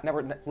 never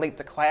late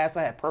to class.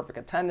 I had perfect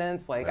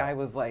attendance. Like I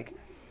was like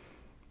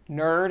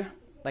nerd.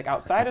 Like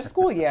outside of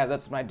school,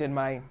 that's when I did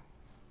my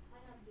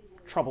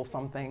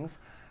troublesome things.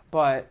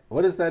 But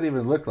what does that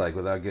even look like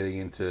without getting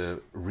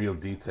into real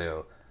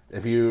detail?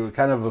 If you're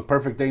kind of a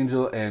perfect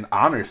angel and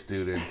honor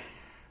student,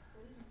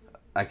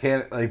 I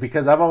can't, like,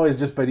 because I've always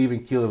just been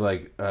even keeled of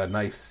like a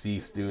nice C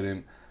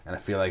student, and I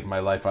feel like my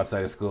life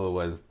outside of school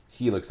was,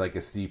 he looks like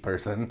a C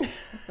person.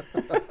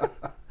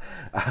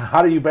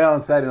 How do you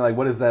balance that, and like,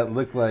 what does that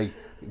look like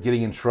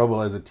getting in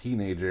trouble as a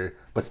teenager,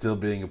 but still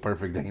being a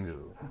perfect angel?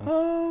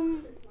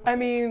 I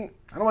mean,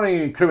 I don't want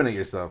to incriminate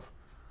yourself.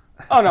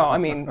 Oh no, I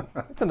mean,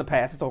 it's in the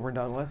past, it's over and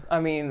done with. I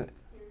mean,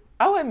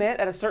 I'll admit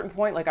at a certain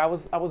point, like I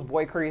was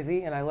boy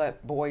crazy, and I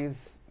let boys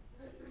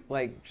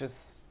like just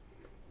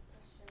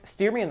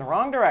steer me in the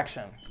wrong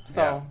direction.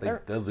 So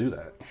they'll do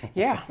that.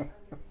 Yeah.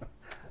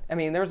 I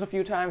mean, there was a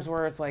few times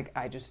where it's like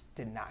I just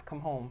did not come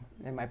home,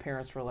 and my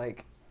parents were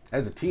like,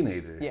 as a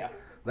teenager. Yeah.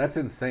 That's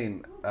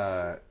insane.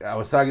 I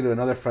was talking to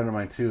another friend of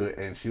mine too,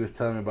 and she was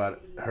telling me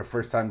about her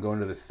first time going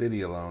to the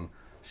city alone.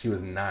 She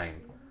was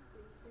 9,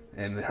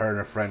 and her and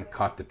her friend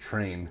caught the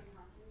train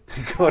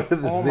to go to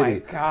the city. Oh my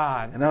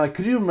God. And I'm like,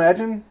 could you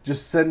imagine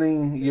just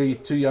sending your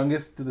 2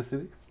 youngest to the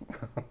city?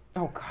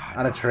 Oh God.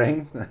 On a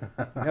train?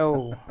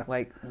 No.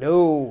 Like,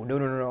 no.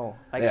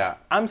 Like, yeah.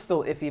 I'm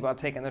still iffy about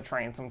taking the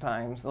train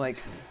sometimes. Like,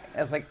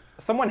 it's like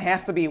someone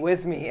has to be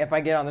with me if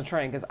I get on the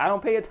train because I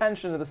don't pay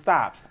attention to the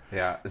stops.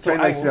 Yeah. The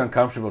train makes me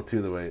uncomfortable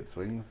too, the way it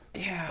swings.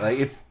 Yeah. Like,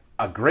 it's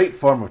a great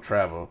form of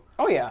travel.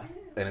 Oh yeah.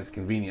 And it's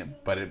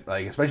convenient, but it,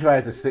 like, especially if I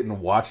have to sit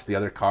and watch the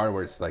other car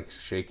where it's like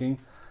shaking,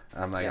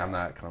 I'm like, I'm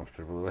not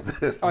comfortable with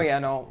this. Oh yeah,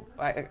 no.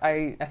 I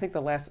think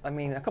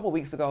a couple of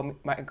weeks ago,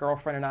 my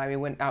girlfriend and I, we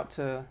went out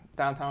to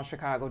downtown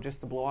Chicago just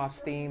to blow off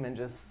steam and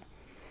just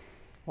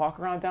walk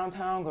around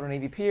downtown, go to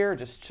Navy Pier,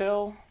 just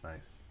chill.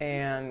 Nice.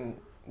 And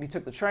we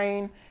took the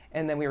train,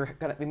 and then we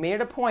made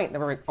it a point that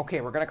we're like,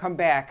 okay, we're gonna come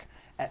back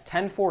at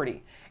 10:40.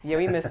 Yeah,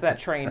 we missed that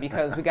train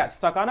because we got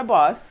stuck on a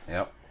bus.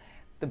 Yep.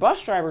 The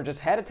bus driver just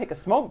had to take a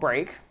smoke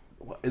break.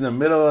 In the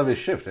middle of his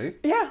shift, eh?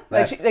 Yeah.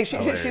 She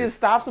just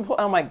stops and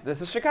I'm like,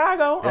 this is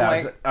Chicago.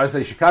 Yeah, I was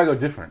like, Chicago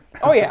different.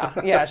 Oh yeah.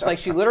 Yeah.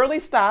 She literally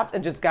stopped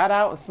and just got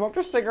out and smoked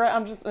her cigarette.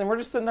 And we're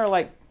just sitting there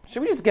like,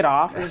 should we just get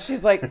off? And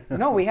she's like,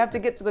 no, we have to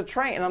get to the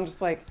train. And I'm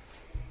just like,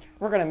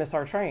 we're going to miss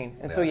our train.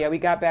 And so we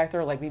got back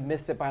there, like we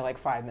missed it by like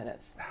 5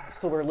 minutes.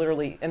 So we're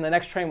literally, and the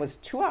next train was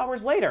 2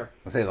 hours later.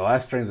 I say the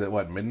last train's at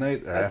what,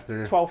 midnight or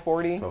after?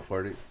 12:40.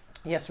 12:40.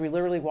 Yes, we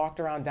literally walked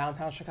around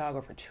downtown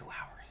Chicago for 2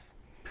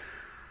 hours.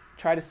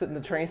 Try to sit in the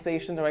train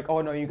station. They're like,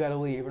 "Oh no, you got to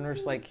leave," and we're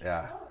just like,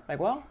 "Yeah."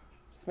 Like, well,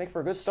 let's make for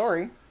a good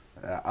story.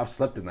 I've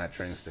slept in that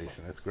train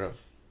station. It's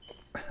gross.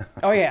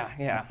 Oh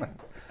yeah.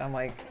 I'm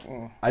like,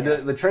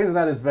 The train's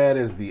not as bad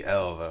as the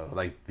L though.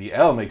 Like the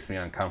L makes me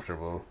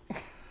uncomfortable,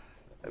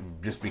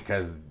 just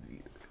because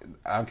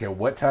I don't care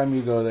what time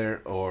you go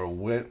there or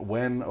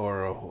when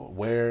or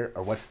where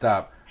or what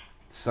stop,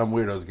 some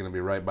weirdo's gonna be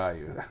right by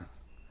you,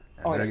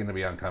 and they're gonna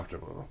be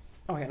uncomfortable.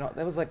 Oh yeah, no,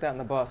 it was like that in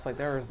the bus. Like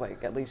there was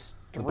like at least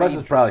The bus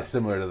is probably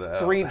similar to the L.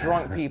 3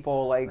 drunk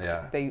people.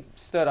 Like they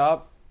stood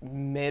up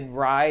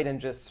mid-ride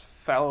and just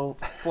fell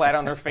flat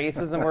on their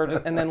faces, and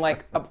and then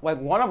like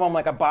one of them,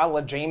 like a bottle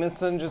of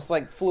Jameson just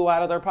like flew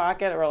out of their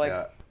pocket. Or like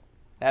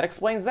that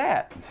explains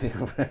that.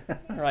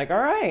 You're like,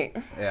 all right.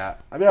 Yeah,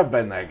 I mean I've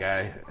been that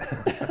guy.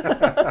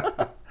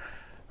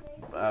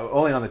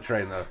 Only on the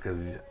train though,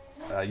 because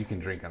you can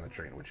drink on the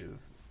train, which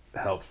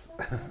helps.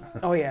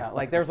 Oh yeah,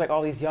 like there's like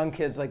all these young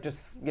kids like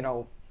just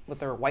with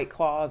their White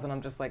Claws, and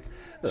I'm just like,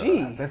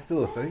 geez. Is that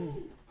still a thing?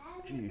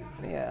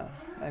 Jeez. Yeah.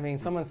 I mean,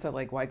 someone said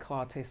like White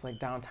Claw tastes like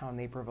downtown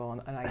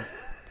Naperville, and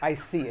I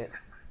see it.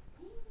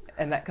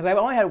 And that, because I've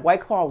only had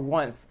White Claw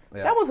once.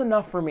 Yeah. That was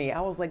enough for me.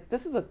 I was like,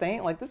 this is a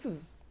thing? Like, this is...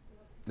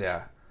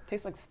 Yeah.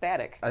 Tastes like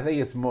static. I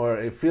think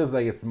it feels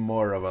like it's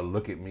more of a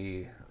look at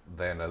me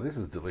than a this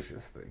is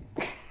delicious thing,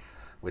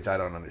 which I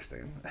don't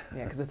understand.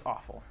 Yeah, because it's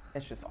awful.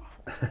 It's just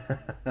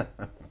awful.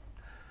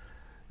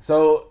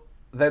 So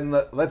then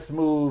let's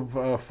move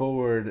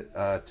forward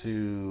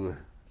to...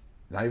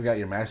 Now you've got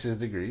your master's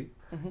degree,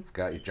 you've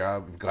got your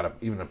job, you've got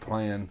even a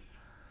plan.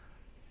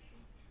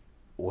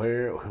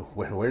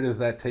 Where does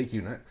that take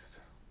you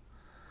next?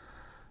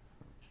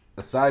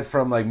 Aside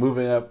from like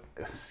moving up,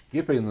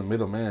 skipping the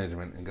middle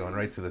management and going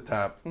right to the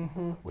top,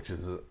 which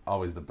is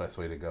always the best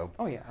way to go.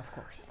 Oh yeah, of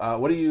course.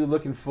 What are you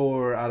looking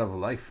for out of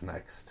life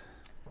next?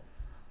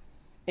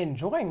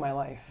 Enjoying my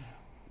life.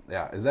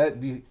 Yeah,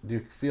 do you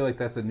feel like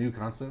that's a new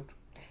concept?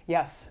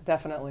 Yes,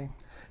 definitely.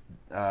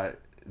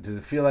 Does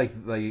it feel like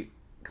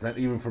because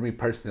even for me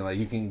personally, like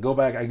you can go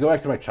back. I go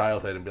back to my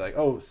childhood and be like,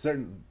 oh,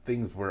 certain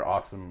things were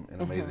awesome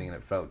and amazing, and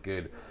it felt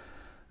good.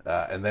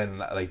 And then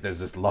like there's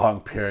this long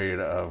period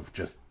of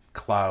just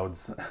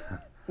clouds.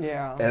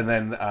 Yeah. And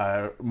then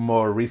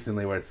more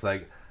recently, where it's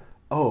like,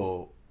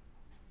 oh,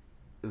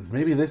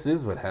 maybe this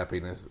is what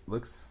happiness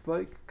looks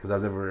like. Because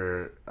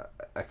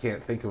I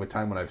can't think of a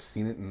time when I've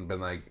seen it and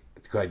been like,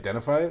 could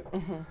identify it.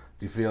 Do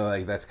you feel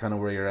like that's kind of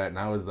where you're at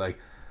now? Is like,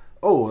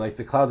 oh, like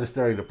the clouds are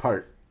starting to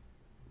part.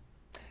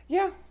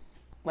 Yeah,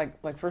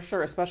 like for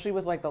sure, especially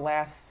with like the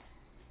last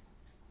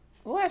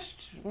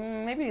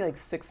maybe like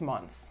 6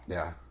 months.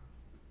 Yeah.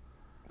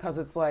 Because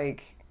it's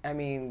like, I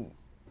mean,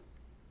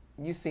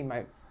 you see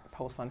my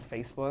posts on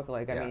Facebook.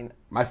 Like, I mean,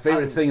 my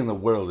favorite thing in the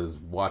world is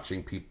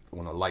watching people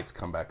when the lights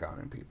come back on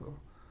in people.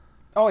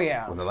 Oh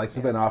yeah. When the lights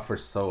have been off for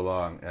so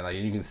long, and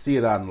you can see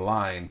it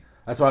online.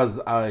 That's why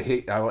I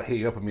hit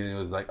you up immediately.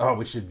 It was like, oh,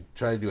 we should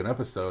try to do an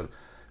episode.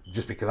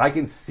 Just because I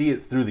can see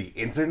it through the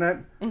internet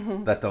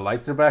that the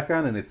lights are back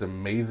on, and it's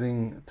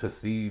amazing to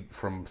see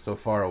from so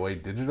far away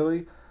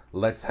digitally.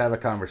 Let's have a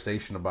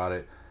conversation about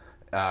it.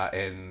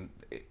 And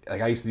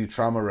like I used to do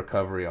trauma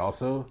recovery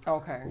also.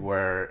 Okay.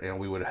 Where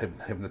we would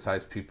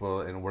hypnotize people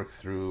and work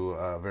through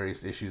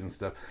various issues and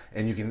stuff.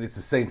 And it's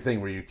the same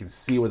thing where you can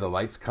see where the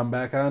lights come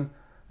back on,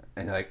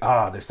 and you're like,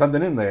 there's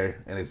something in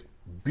there, and it's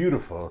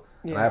beautiful.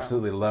 Yeah. And I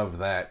absolutely love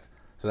that.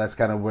 So that's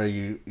kind of where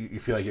you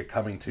feel like you're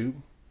coming to.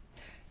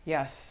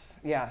 Yes.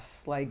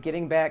 Like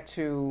getting back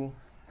to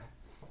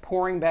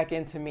pouring back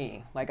into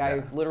me. Like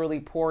I've literally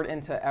poured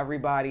into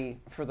everybody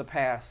for the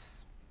past,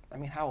 I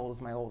mean, how old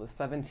is my oldest?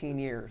 17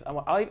 years.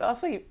 I'll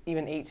say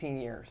even 18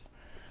 years.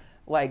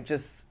 Like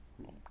just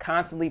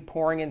constantly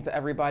pouring into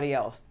everybody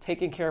else,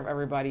 taking care of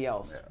everybody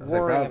else,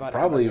 worrying about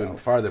probably even else.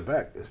 Farther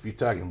back. If you're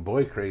talking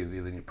boy crazy,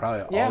 then you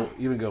probably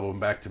even going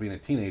back to being a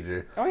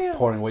teenager,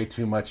 pouring way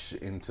too much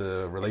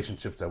into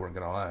relationships that weren't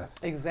going to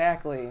last.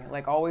 Exactly.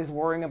 Like always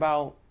worrying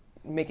about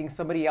making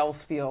somebody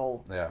else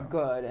feel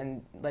good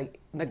and like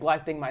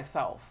neglecting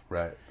myself.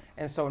 Right.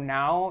 And so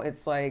now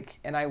it's like,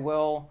 and I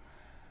want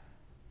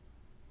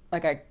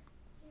to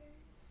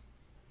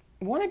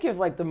give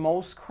like the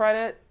most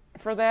credit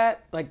for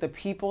that, like the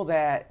people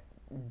that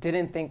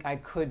didn't think I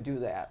could do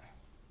that.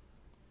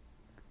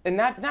 And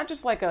not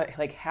just like ha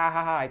ha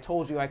ha, I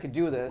told you I could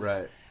do this.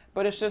 Right.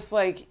 But it's just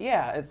like,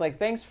 it's like,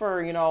 thanks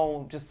for,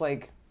 just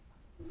like,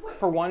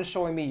 for one,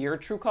 showing me your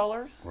true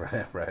colors.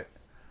 Right.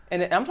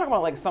 And I'm talking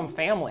about like some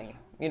family,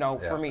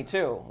 for me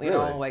too. You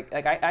know, like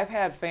I've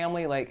had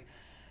family like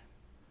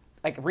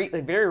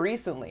very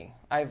recently.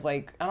 I've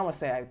I don't want to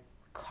say I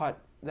cut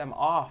them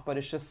off, but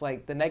it's just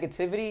like the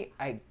negativity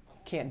I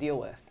can't deal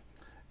with.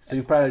 So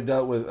you probably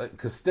dealt with,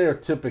 because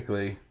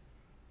stereotypically,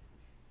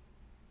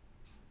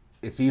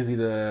 it's easy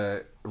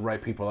to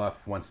write people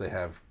off once they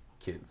have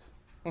kids.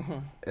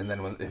 And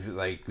then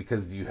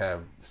because you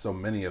have so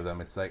many of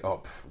them, it's like,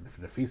 if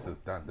Nafeesa's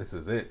done, this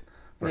is it.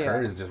 For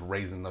her, is just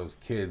raising those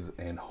kids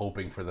and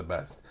hoping for the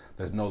best.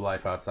 There's no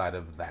life outside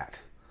of that.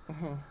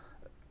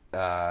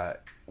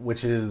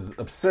 Which is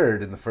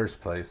absurd in the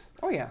first place.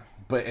 Oh, yeah.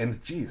 But,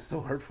 geez,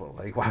 so hurtful.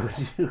 Like, why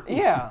would you?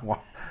 Yeah.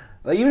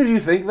 Like, even if you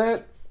think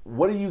that,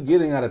 what are you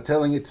getting out of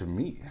telling it to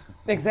me?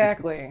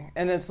 Exactly.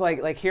 And it's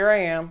like here I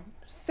am,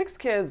 6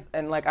 kids,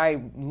 and like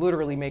I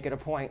literally make it a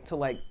point to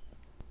like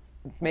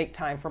make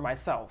time for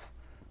myself,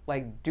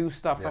 like do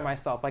stuff for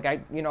myself. Like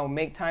I,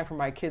 make time for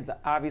my kids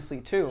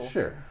obviously too.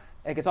 Sure.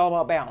 Like it's all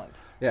about balance.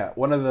 Yeah,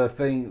 one of the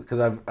things,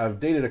 because I've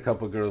dated a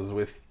couple of girls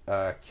with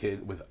a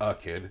kid. Not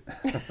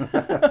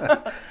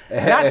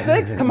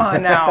 6. Come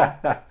on now.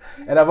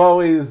 And I've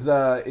always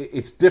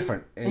it's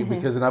different, and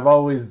because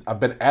I've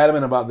been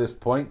adamant about this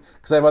point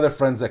because I have other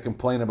friends that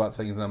complain about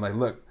things, and I'm like,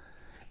 look,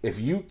 if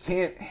you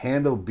can't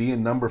handle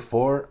being number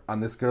 4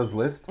 on this girl's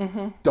list,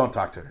 don't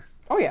talk to her.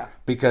 Oh yeah.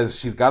 Because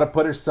she's got to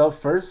put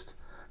herself first.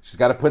 She's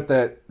got to put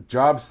that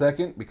job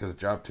second because the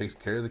job takes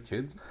care of the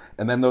kids.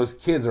 And then those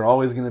kids are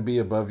always going to be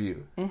above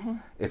you.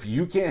 If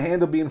you can't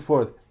handle being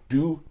 4th,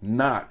 do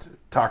not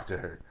talk to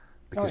her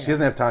because she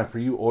doesn't have time for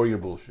you or your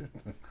bullshit.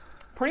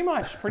 Pretty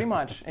much.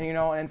 And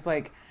and it's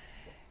like,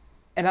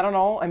 and I don't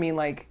know, I mean,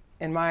 like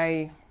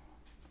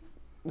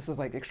this is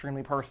like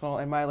extremely personal,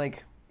 in my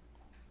like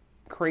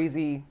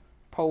crazy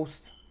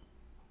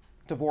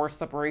post-divorce,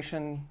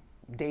 separation,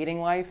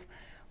 dating life,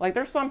 like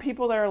there's some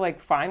people that are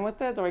like fine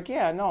with it. They're like,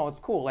 yeah, no,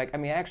 it's cool. Like, I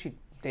mean, I actually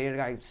dated a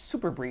guy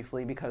super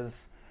briefly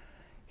because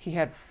he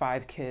had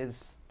 5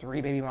 kids, 3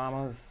 baby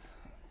mamas,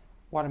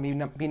 wanted me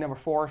to be number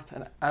 4th,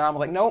 and I'm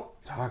like, nope.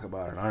 Talk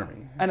about an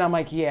army. And I'm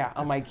like, yeah.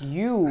 I'm like,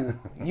 you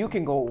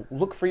can go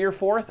look for your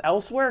 4th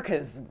elsewhere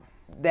because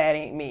that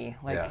ain't me.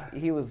 Like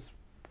he was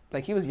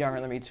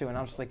younger than me too, and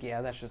I'm just like,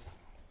 yeah, that's just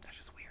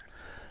weird.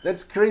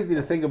 That's crazy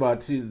to think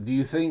about too. Do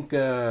you think?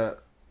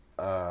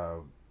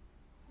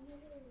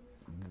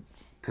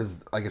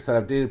 Because, like I said,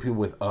 I've dated people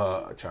with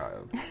a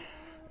child,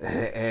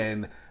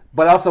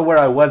 but also where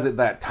I was at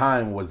that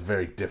time was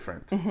very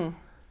different.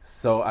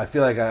 So I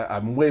feel like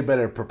I'm way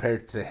better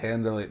prepared to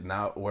handle it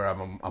now, where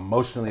I'm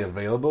emotionally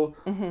available.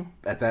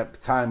 At that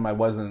time, I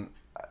wasn't.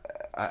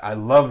 I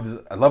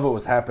loved what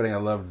was happening. I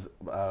loved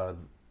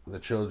the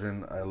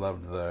children. I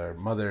loved their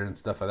mother and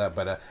stuff like that.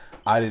 But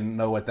I didn't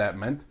know what that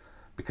meant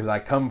because I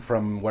come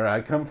from where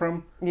I come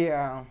from.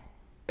 Yeah.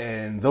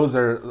 And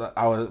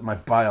my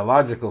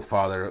biological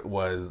father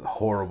was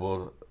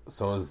horrible.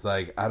 So it's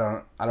like, I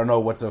don't know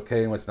what's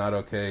okay and what's not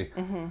okay.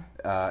 And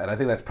I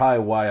think that's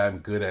probably why I'm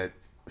good at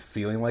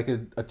feeling like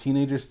a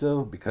teenager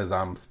still, because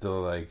I'm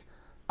still like,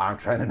 I'm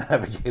trying to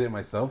navigate it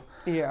myself.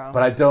 Yeah.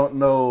 But I don't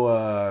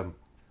know,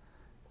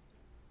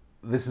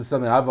 this is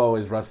something I've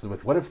always wrestled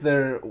with. What if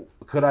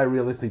could I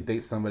realistically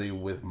date somebody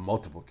with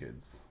multiple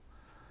kids?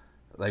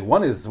 Like,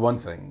 one is one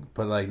thing,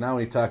 but like now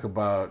when you talk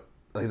about,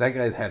 like, that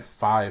guy had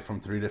 5 from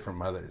 3 different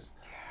mothers.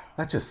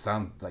 That just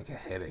sounds like a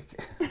headache.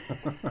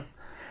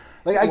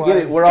 Like, I get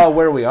it. We're all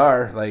where we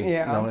are. Like,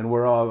 and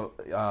we're all,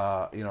 in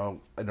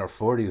our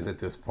 40s at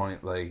this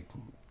point. Like,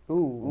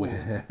 ooh.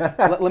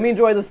 Let me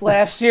enjoy this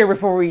last year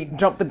before we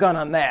jump the gun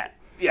on that.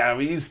 Yeah, I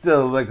mean, you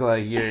still look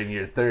like you're in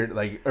your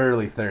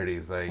early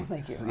 30s. Like, well,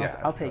 thank you. Yeah,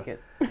 I'll take it.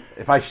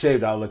 If I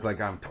shaved, I'll look like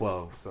I'm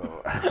 12.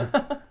 So,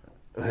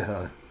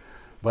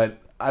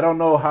 but I don't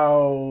know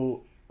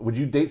how. Would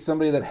you date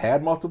somebody that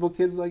had multiple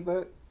kids like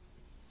that?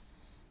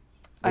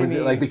 Was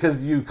it like because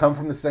you come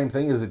from the same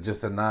thing? Is it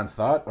just a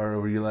non-thought,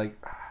 or were you like,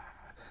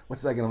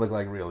 what's that going to look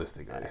like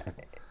realistically?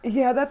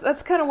 Yeah,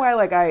 that's kind of why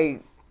like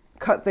I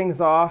cut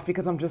things off,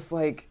 because I'm just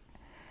like,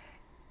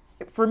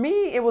 for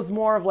me it was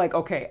more of like,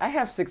 okay, I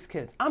have 6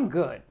 kids, I'm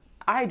good.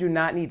 I do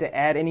not need to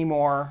add any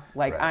more.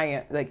 Like I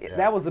am like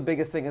that was the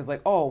biggest thing. Is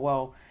like, oh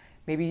well,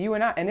 maybe you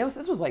and I, and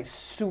this was like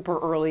super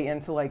early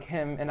into like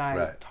him and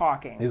I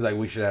talking. He's like,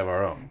 we should have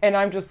our own. And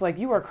I'm just like,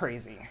 you are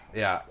crazy.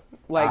 Yeah.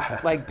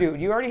 Like, dude,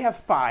 you already have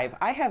 5.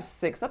 I have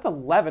 6. That's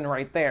 11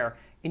 right there.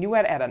 And you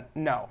had to add a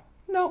no,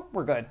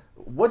 we're good.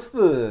 What's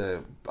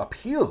the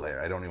appeal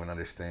there? I don't even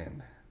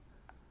understand.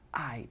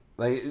 To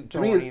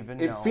me,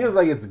 it feels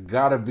like it's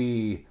got to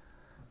be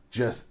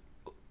just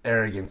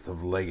arrogance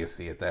of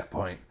legacy at that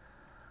point,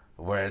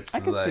 where it's I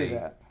can like, see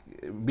that.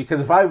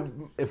 Because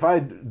if I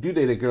do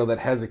date a girl that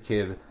has a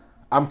kid,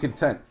 I'm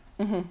content.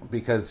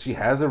 Because she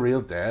has a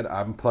real dad.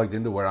 I'm plugged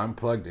into where I'm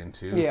plugged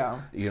into.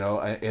 Yeah.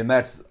 And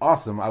that's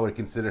awesome. I would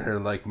consider her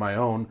like my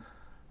own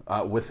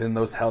within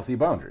those healthy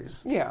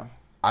boundaries. Yeah.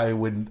 It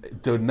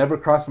would never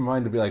cross my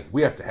mind to be like,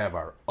 we have to have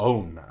our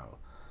own now.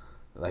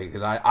 Like,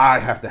 'cause I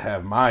have to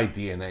have my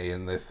DNA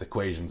in this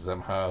equation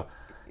somehow.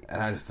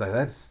 And I just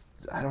like,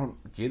 I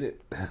don't get it.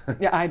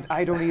 Yeah,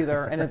 I don't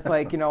either. And it's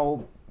like,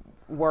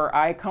 where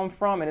I come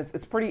from, and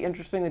it's pretty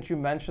interesting that you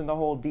mentioned the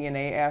whole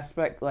DNA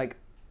aspect. Like,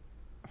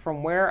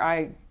 from where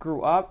I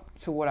grew up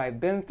to what I've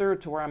been through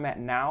to where I'm at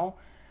now,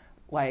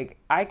 like,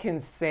 I can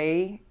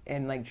say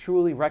and like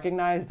truly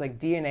recognize like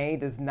DNA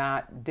does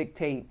not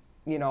dictate,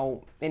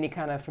 any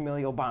kind of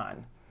familial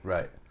bond.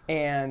 Right.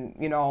 And,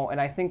 and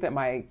I think that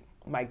my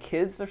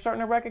kids are starting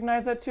to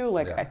recognize that too.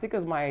 Like, I think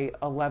as my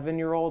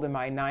 11-year-old and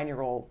my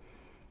 9-year-old,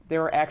 they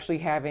were actually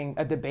having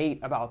a debate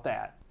about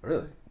that.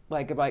 Really?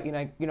 Like, about,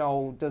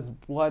 does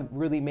blood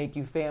really make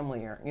you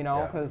family? Or,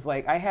 because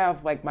like I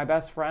have like my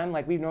best friend,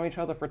 like we've known each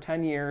other for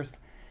 10 years,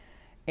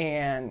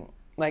 and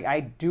like,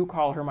 I do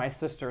call her my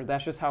sister.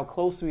 That's just how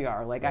close we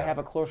are. Like, I have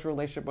a closer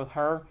relationship with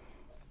her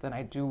than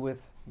I do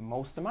with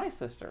most of my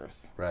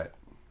sisters. Right.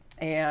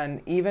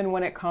 And even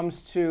when it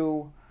comes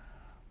to,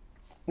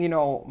 you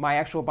know, my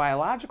actual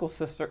biological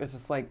sister, it's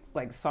just like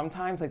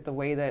sometimes, like, the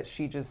way that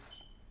she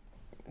just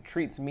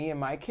treats me and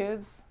my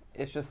kids,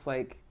 it's just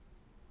like,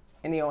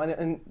 and, you know,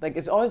 and like,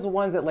 it's always the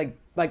ones that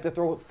like to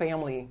throw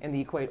family in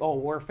the equation. Oh,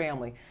 we're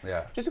family.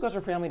 Yeah. Just because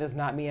we're family does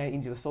not mean I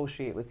need to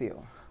associate with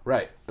you.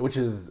 Right. Which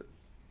is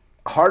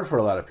hard for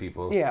a lot of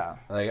people. Yeah.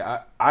 Like,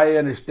 I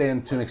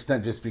understand to an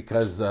extent just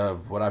because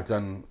of what I've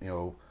done, you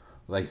know,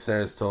 like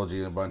Sarah's told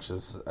you a bunch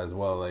as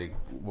well, like,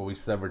 when we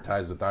severed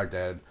ties with our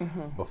dad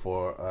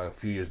before, a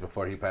few years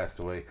before he passed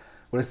away.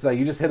 When it's like,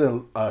 you just hit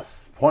a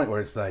point where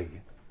it's like,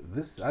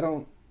 I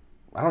don't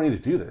need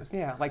to do this.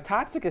 Yeah, like,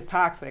 toxic is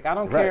toxic. I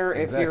don't care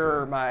if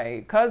you're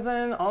my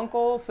cousin,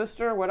 uncle,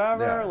 sister,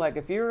 whatever. Yeah. Like,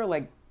 if you're,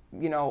 like,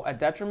 you know, a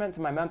detriment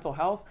to my mental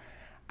health,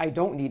 I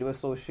don't need to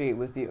associate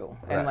with you.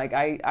 Right. And, like,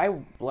 I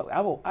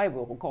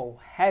will go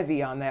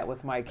heavy on that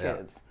with my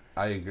kids.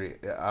 Yeah, I agree.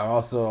 I'm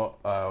also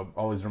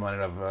always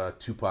reminded of a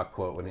Tupac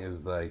quote when he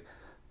was like,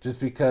 just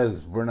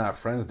because we're not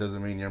friends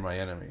doesn't mean you're my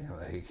enemy.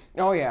 Like,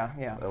 oh yeah,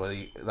 yeah.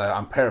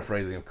 I'm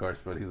paraphrasing, of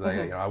course, but he's like,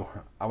 you know,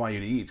 I want you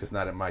to eat, just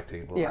not at my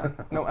table. Yeah.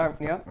 No.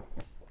 Yeah.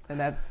 And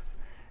that's,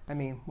 I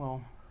mean,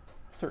 well,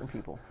 certain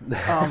people.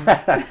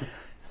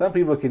 Some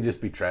people can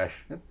just be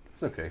trash.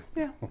 It's okay.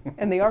 Yeah.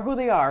 And they are who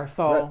they are,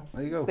 so right.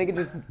 There you go. They can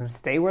just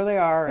stay where they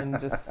are and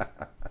just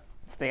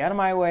stay out of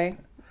my way.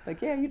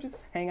 Like, yeah, you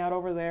just hang out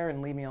over there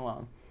and leave me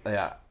alone.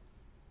 Yeah.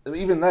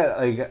 Even that,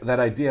 like, that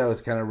idea I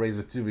was kind of raised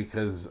with too,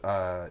 because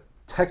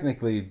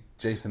technically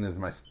Jason is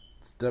my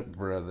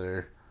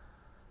stepbrother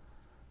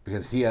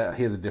because he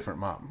has a different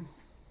mom.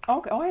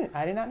 Okay. Oh,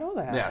 I did not know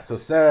that. Yeah. So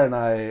Sarah and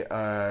I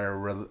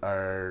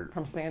are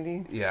from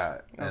Sandy.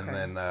 Yeah, okay. And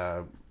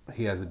then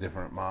he has a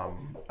different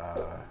mom.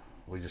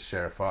 We just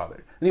share a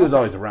father, and he was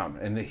always around.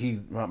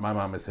 And my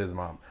mom is his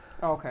mom.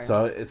 Okay.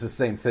 So it's the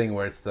same thing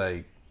where it's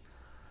like,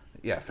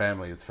 yeah,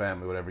 family is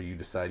family, whatever you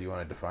decide you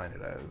want to define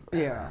it as.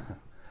 Yeah.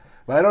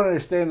 But I don't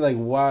understand, like,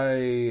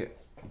 why,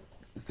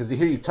 because you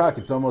hear you talk,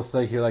 it's almost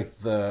like you're like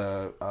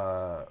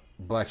the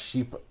black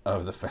sheep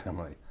of the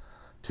family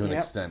to an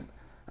extent.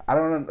 I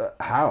don't know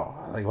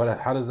how. Like,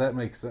 how does that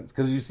make sense?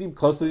 Because you seem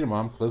close to your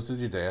mom, close to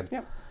your dad.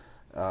 Yep.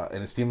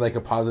 And it seemed like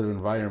a positive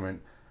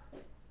environment.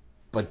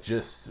 But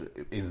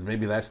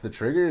maybe that's the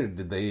trigger?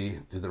 Did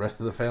the rest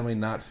of the family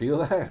not feel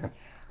that?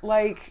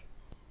 Like,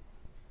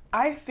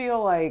 I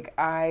feel like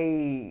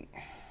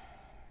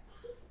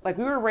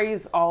we were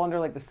raised all under,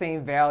 like, the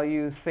same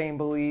values, same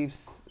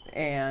beliefs,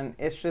 and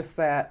it's just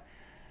that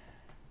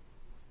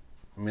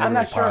I'm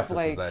not sure if,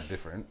 like, that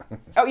different.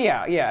 Oh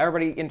yeah,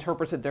 everybody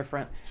interprets it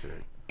different. Sure.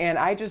 And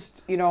I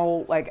just, you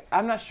know, like,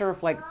 I'm not sure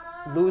if, like,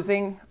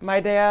 losing my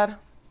dad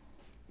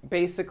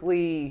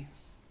basically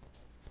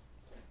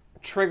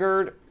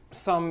triggered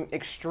some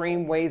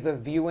extreme ways of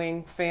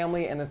viewing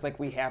family, and it's like,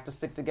 we have to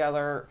stick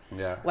together.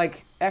 Yeah.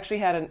 Like, actually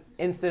had an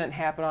incident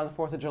happen on the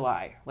 4th of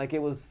July. Like,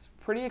 it was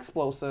pretty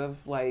explosive.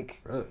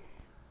 Like, really?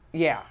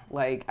 Yeah,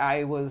 like,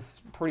 I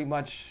was pretty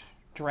much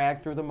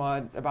dragged through the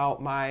mud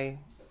about my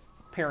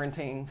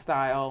parenting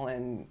style,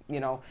 and, you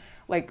know,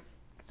 like,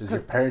 does your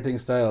parenting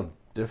style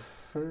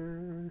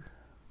differ?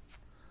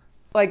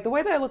 Like, the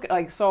way that I look at,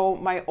 like, so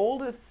my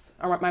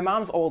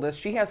mom's oldest,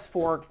 she has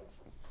 4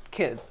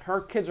 kids.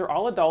 Her kids are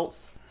all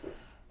adults.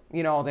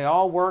 You know, they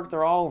all work.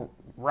 They're all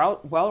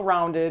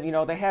well-rounded. You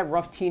know, they have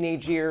rough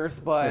teenage years,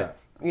 but,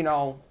 you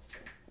know,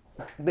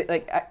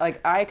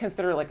 I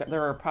consider, like,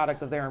 they're a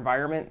product of their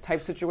environment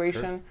type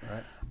situation.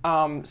 Sure.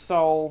 Right.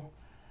 So,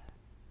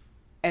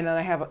 and then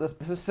I have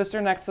the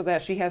sister next to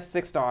that. She has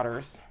 6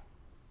 daughters,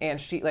 and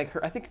she, like,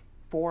 I think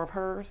 4 of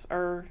hers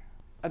are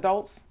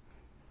adults,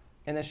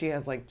 and then she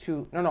has, like,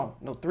 3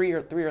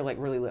 are like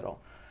really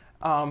little.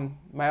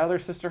 My other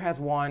sister has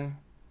 1.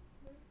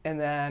 And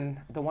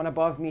then the one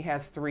above me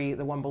has 3.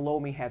 The one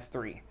below me has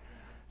 3.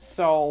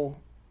 So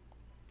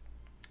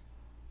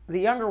the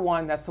younger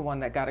one, that's the one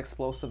that got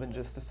explosive and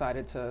just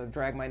decided to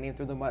drag my name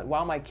through the mud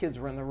while my kids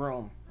were in the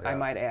room, I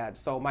might add.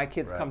 So my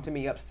kids come to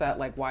me upset,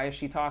 like, why is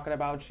she talking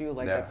about you?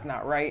 Like, that's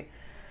not right.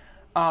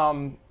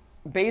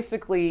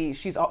 Basically,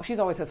 she's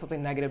always had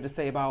something negative to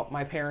say about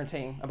my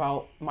parenting,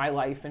 about my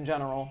life in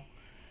general.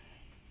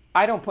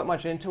 I don't put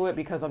much into it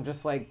because I'm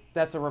just like,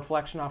 that's a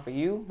reflection off of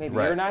you. Maybe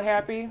you're not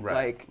happy. Right.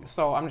 Like,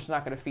 so I'm just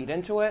not going to feed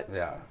into it.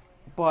 Yeah.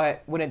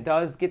 But when it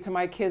does get to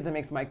my kids and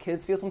makes my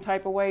kids feel some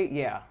type of way,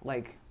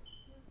 like,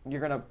 you're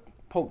going to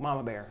poke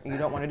mama bear. And you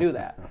don't want to do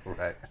that.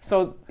 Right.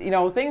 So, you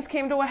know, things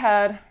came to a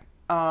head.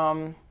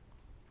 You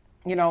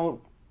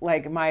know,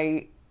 like,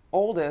 my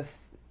oldest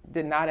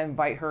did not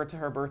invite her to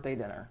her birthday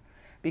dinner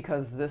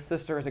because this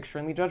sister is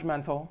extremely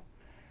judgmental.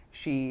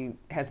 She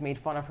has made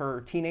fun of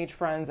her teenage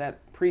friends at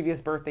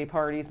previous birthday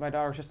parties. My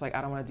daughter's just like,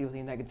 I don't want to deal with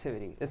any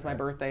negativity. It's my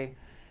birthday.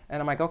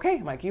 And I'm like, okay.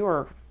 I'm like, you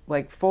are,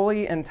 like,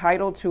 fully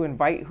entitled to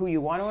invite who you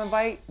want to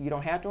invite. You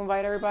don't have to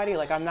invite everybody.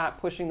 Like, I'm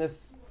not pushing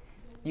this.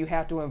 You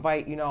have to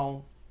invite, you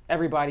know,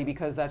 everybody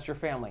because that's your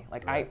family.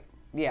 Like,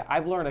 yeah,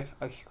 I've learned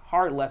a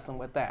hard lesson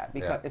with that,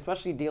 because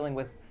especially dealing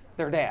with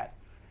their dad,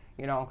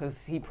 you know, because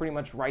he pretty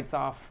much writes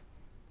off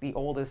the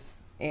oldest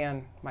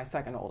and my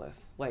second oldest.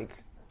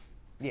 Like,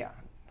 yeah,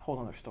 whole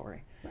other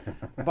story.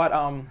 But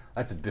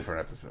that's a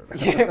different episode.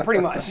 Yeah,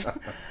 pretty much.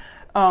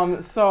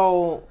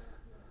 So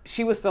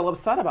she was still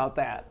upset about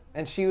that,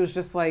 and she was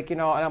just like, you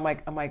know, and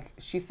I'm like,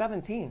 she's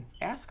 17.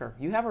 Ask her.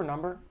 You have her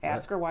number.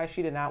 Ask her why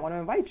she did not want to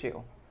invite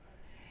you.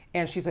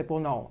 And she's like, well,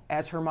 no.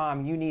 As her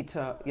mom, you need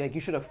to, like,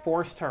 you should have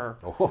forced her,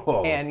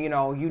 and you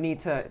know, you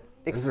need to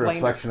explain. This is a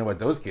reflection of what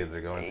those kids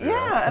are going through.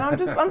 Yeah,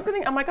 and I'm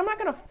sitting. I'm like, I'm not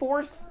going to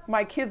force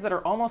my kids that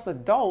are almost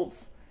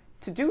adults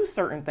to do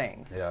certain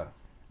things. Yeah.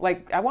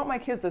 Like, I want my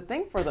kids to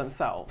think for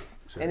themselves.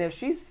 Sure. And if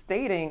she's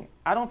stating,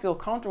 I don't feel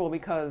comfortable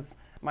because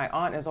my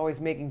aunt is always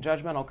making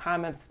judgmental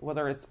comments,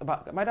 whether it's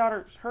about my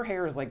daughter, her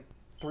hair is like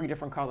 3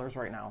 different colors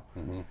right now.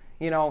 Mm-hmm.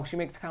 You know, she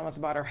makes comments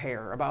about her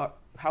hair, about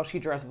how she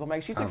dresses. I'm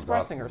like, she's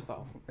expressing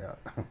herself. Yeah.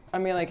 I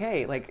mean, like,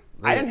 hey, like,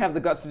 I didn't have the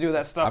guts to do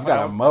that stuff. I've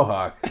got a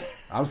mohawk.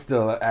 I'm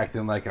still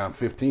acting like I'm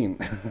 15.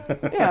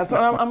 Yeah, so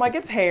I'm like,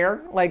 it's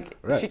hair. Like,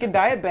 she can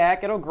dye it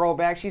back. It'll grow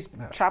back. She's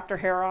chopped her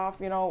hair off,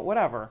 you know,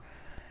 whatever.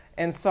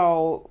 And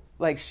so,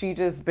 like, she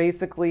just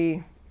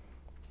basically,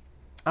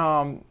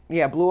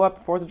 blew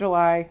up 4th of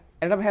July.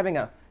 Ended up having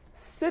a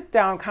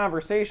sit-down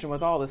conversation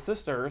with all the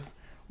sisters,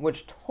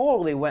 which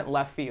totally went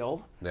left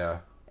field. Yeah.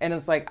 And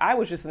it's like, I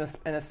was just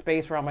in a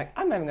space where I'm like,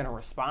 I'm not even going to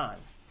respond.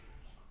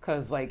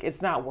 Because, like,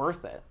 it's not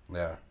worth it.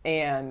 Yeah.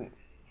 And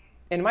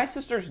my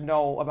sisters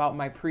know about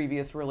my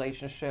previous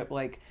relationship.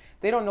 Like,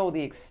 they don't know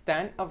the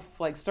extent of,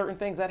 like, certain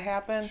things that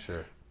happened.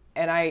 Sure.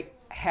 And I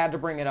had to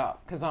bring it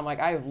up. Because I'm like,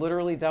 I have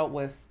literally dealt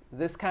with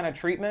this kind of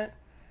treatment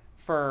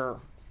for,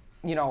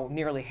 you know,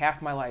 nearly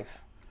half my life.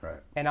 Right.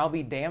 And I'll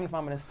be damned if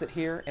I'm going to sit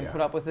here and put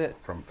up with it.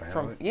 From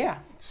family? Yeah.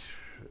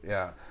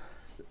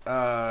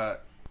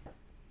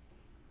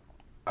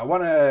 I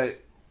want to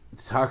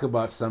talk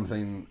about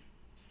something,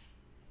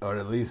 or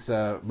at least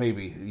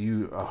maybe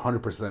you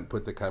 100%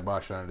 put the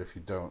kibosh on it if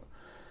you don't.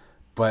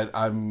 But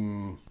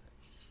I'm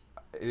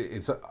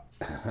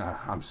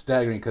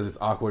staggering because it's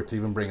awkward to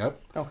even bring up.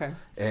 Okay.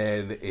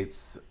 And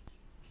it's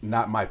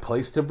not my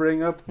place to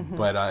bring up,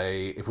 but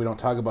if we don't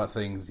talk about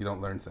things, you don't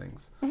learn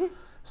things. Mm-hmm.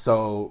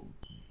 So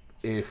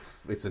if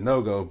it's a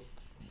no-go,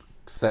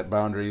 set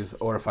boundaries,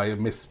 or if I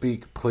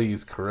misspeak,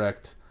 please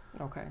correct.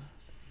 Okay.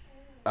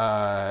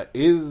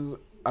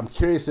 I'm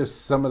curious if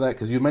some of that,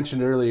 because you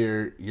mentioned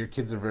earlier your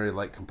kids are very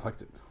light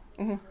complected.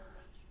 Mm-hmm.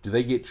 Do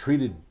they get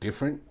treated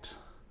different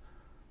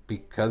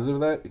because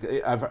of that?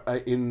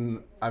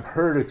 I've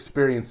heard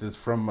experiences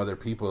from other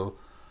people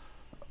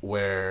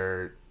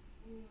where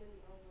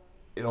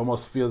it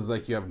almost feels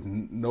like you have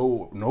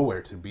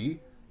nowhere to be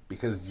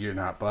because you're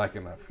not black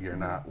enough, you're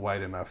not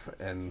white enough,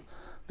 and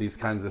these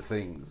kinds of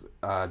things.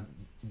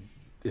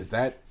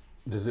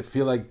 Does it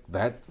feel like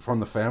that from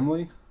the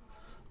family?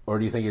 Or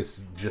do you think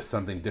it's just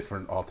something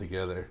different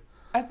altogether?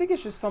 I think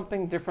it's just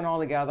something different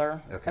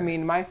altogether. Okay. I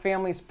mean, my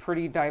family's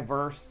pretty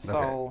diverse,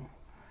 so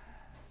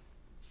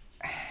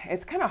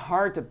it's kind of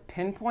hard to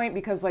pinpoint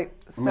because, like,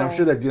 I mean, I'm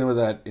sure they're dealing with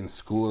that in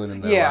school and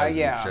in their lives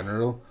in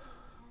general.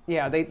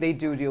 Yeah, they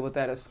do deal with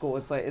that at school.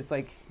 It's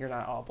like you're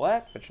not all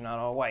black, but you're not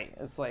all white.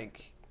 It's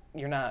like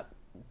you're not.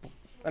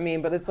 I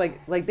mean, but it's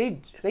like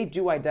they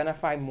do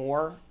identify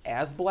more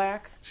as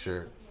black.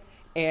 Sure.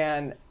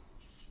 And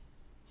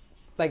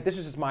like, this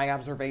is just my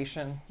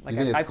observation. Like,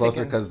 you think it's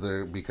closer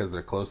because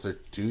they're closer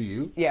to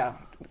you? Yeah,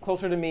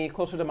 closer to me,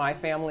 closer to my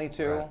family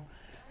too.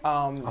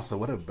 Right. Also,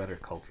 what a better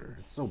culture!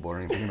 It's so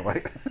boring being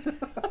white.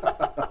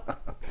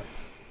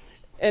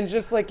 And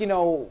just like, you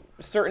know,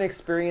 certain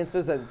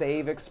experiences that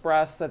they've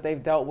expressed that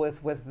they've dealt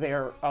with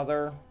their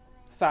other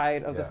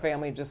side of the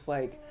family, just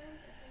like,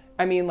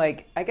 I mean,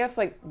 like, I guess,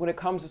 like, when it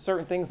comes to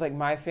certain things, like,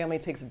 my family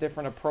takes a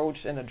different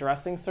approach in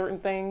addressing certain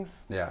things.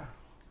 Yeah.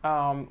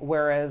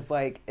 Whereas,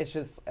 like, it's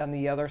just on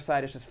the other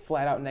side, it's just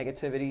flat out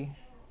negativity.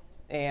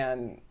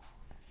 And,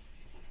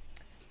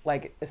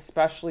 like,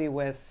 especially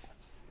with,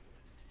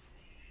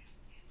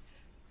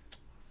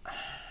 I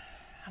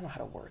don't know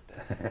how to word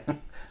this.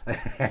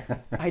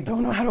 I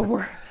don't know how to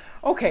word.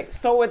 Okay,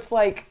 so it's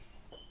like,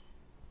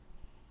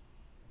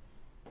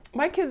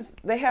 my kids,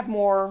 they have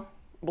more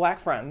black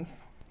friends.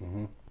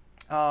 Mm-hmm.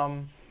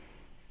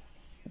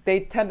 They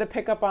tend to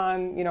pick up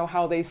on, you know,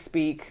 how they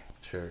speak.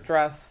 Sure.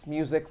 Dress,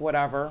 music,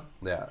 whatever.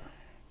 Yeah.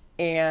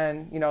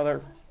 And, you know,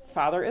 their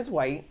father is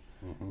white.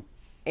 Mm-hmm.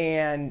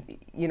 And,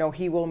 you know,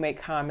 he will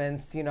make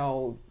comments, you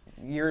know,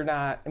 you're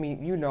not, I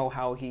mean, you know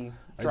how he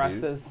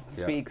dresses,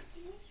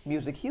 speaks,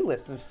 music he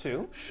listens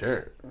to.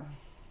 Sure.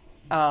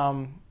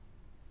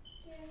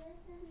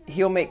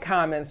 He'll make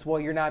comments,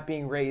 well, you're not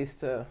being raised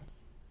to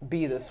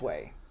be this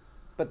way.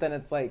 But then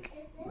it's like...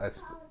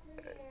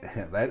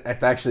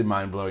 That's actually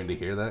mind-blowing to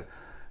hear that.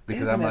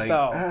 Because I'm like,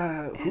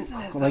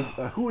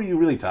 who are you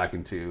really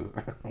talking to?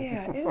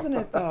 Yeah, isn't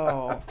it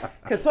though?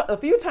 Because a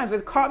few times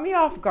it caught me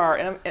off guard,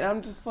 and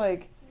I'm just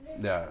like,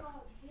 yeah.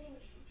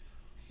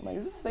 I'm like,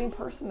 is this the same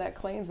person that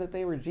claims that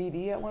they were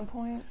GD at one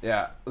point?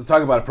 Yeah,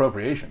 talk about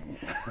appropriation.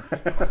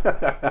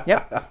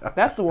 Yep,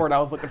 that's the word I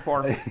was looking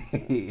for.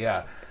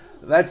 Yeah,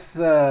 that's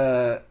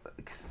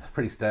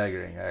pretty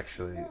staggering,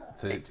 actually,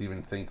 to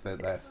even think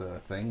that that's a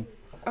thing.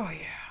 Oh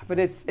yeah, but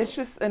it's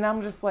just, and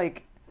I'm just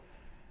like,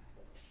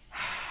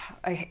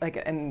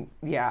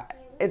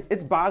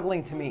 it's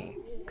boggling to me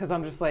because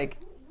I'm just like,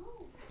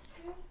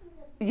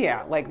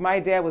 yeah, like my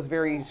dad was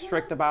very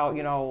strict about,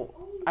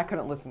 I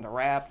couldn't listen to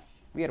rap.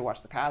 We had to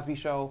watch the Cosby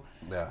Show.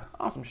 Yeah.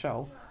 Awesome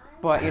show.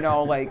 But,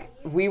 like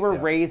we were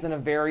raised in a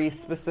very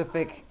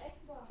specific,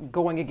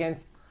 going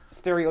against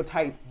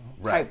stereotype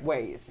type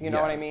ways. You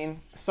know what I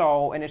mean?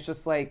 So, and it's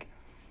just like,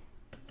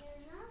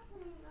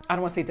 I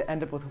don't want to say to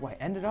end up with who I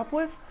ended up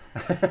with.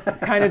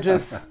 Kind of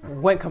just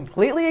went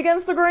completely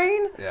against the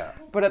grain. Yeah.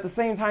 But at the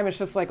same time, it's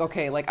just like,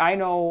 okay, like I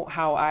know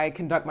how I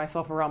conduct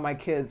myself around my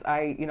kids.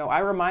 I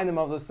remind them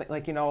of those things,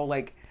 like,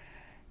 like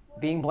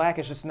being black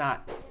is just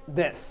not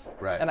this.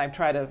 Right. And I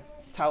try to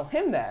tell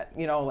him that,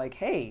 like,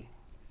 hey,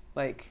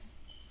 like,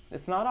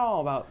 it's not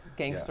all about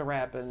gangster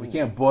rap. And we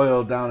can't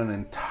boil down an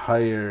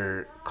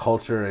entire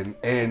culture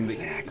and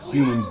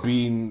human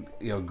being,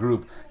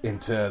 group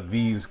into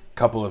these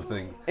couple of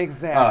things.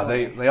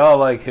 Exactly. They all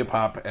like hip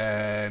hop,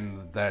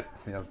 and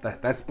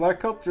that's black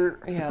culture.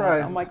 Yeah,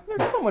 Surprise. I'm like,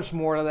 there's so much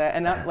more to that,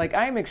 and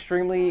I'm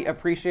extremely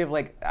appreciative.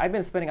 Like, I've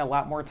been spending a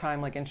lot more time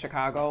like in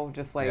Chicago,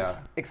 just like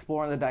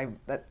exploring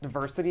that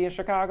diversity in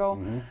Chicago,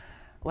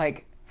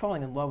 like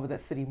falling in love with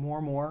that city more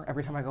and more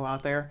every time I go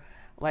out there.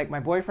 Like,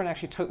 my boyfriend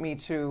actually took me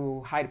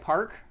to Hyde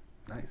Park.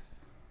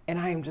 Nice. And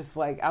I am just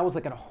like, I was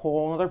like in a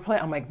whole other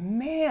planet. I'm like,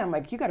 man,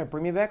 like, you got to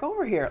bring me back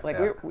over here. Like,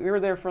 we were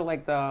there for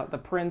like the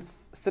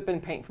Prince sip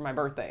and paint for my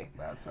birthday.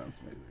 That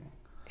sounds amazing.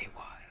 It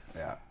was.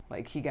 Yeah.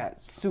 Like, he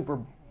got super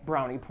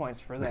brownie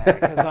points for that.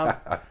 Because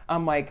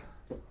I'm like,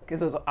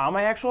 because it was on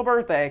my actual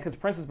birthday, because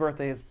Prince's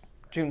birthday is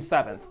June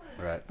 7th.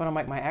 Right. But I'm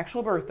like, my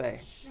actual birthday,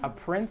 a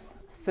Prince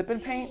sip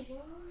and paint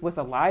with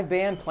a live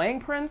band playing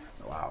Prince.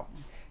 Wow.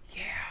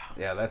 Yeah.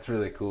 Yeah, that's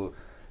really cool.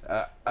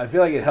 I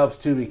feel like it helps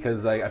too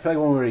because, like, I feel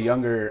like when we were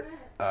younger,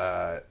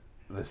 the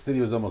city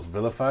was almost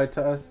vilified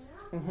to us.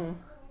 Mm-hmm.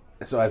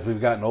 So as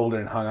we've gotten older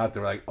and hung out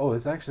there, we're like, oh,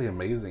 it's actually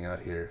amazing out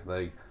here.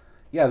 Like,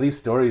 yeah, these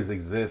stories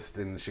exist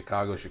in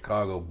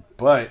Chicago,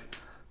 but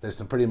there's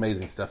some pretty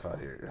amazing stuff out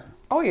here.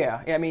 Oh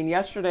yeah. I mean,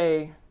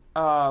 yesterday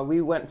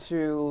we went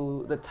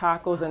to the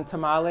Tacos and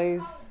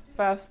Tamales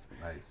Fest.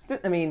 Nice.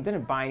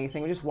 Didn't buy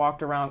anything. We just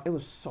walked around. It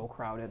was so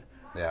crowded.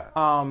 Yeah.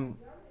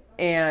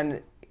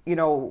 And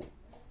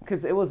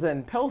because it was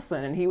in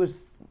Pilsen, and he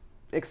was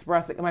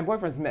expressing. My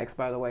boyfriend's mixed,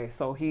 by the way,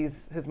 so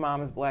his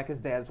mom is black, his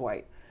dad's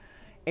white,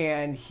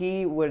 and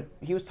he was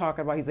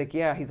talking about. He's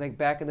like,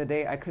 back in the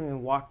day, I couldn't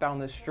even walk down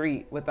the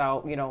street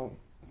without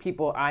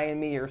people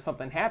eyeing me or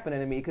something happening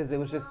to me because it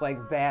was just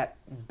like that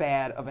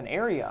bad of an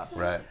area.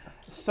 Right.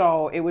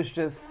 So it was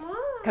just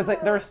because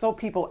there are still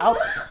people out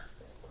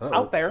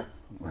there.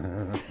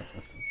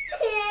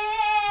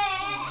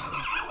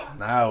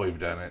 Now we've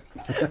done it.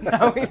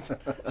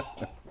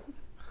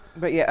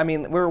 But yeah, I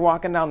mean, we were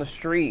walking down the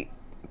street,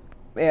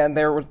 and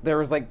there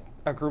was like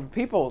a group of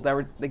people that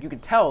were like, you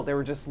could tell they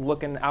were just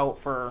looking out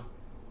for.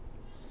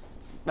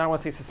 I don't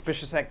want to say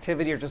suspicious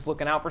activity or just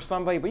looking out for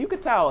somebody, but you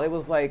could tell it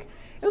was a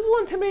little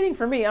intimidating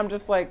for me. I'm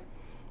just like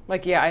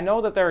yeah, I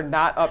know that they're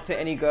not up to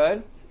any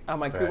good. I'm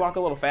like, can we walk a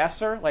little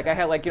faster? Like, I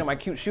had like my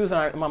cute shoes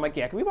on, and I'm like,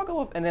 yeah, can we walk a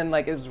little? And then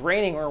like it was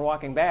raining, we were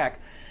walking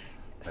back.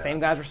 Same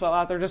guys were still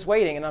out there just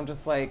waiting, and I'm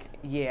just like,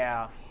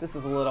 yeah, this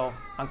is a little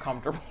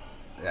uncomfortable.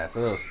 Yeah, it's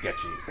a little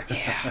sketchy.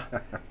 Yeah.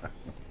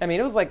 I mean,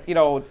 it was like,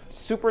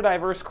 super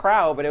diverse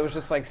crowd, but it was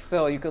just like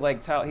still, you could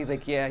like tell, he's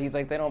like,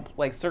 they don't,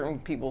 like certain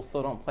people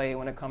still don't play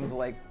when it comes to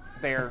like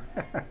their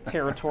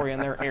territory and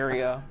their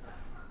area.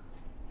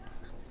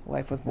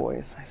 Life with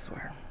boys, I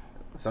swear.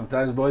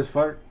 Sometimes boys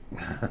fart.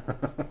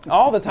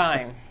 All the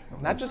time.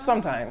 Not just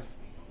sometimes.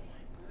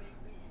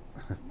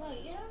 Wait,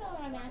 you don't know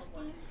what I'm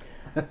asking?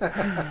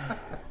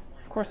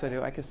 Of course I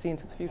do. I can see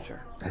into the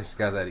future. I just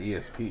got that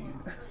ESP.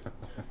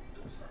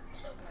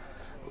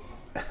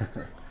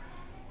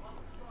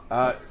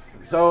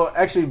 So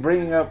actually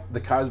bringing up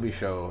the Cosby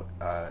Show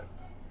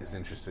is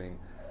interesting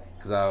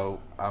because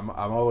I'm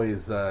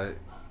always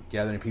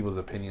gathering people's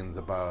opinions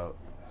about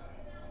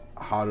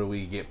how do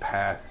we get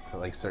past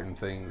like certain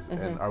things,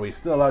 and are we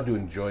still allowed to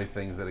enjoy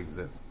things that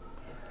exist?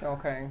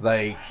 Okay.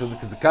 Like, so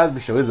because the Cosby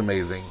Show is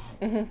amazing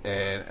and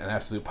an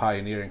absolute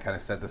pioneer and kind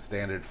of set the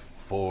standard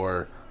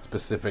for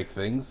specific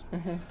things.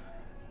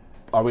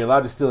 Are we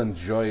allowed to still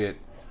enjoy it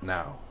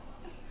now?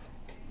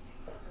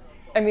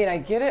 I mean, I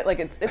get it. Like,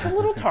 it's a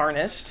little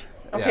tarnished.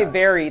 Okay,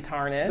 very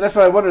tarnished. That's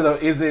what I wonder, though.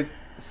 Is it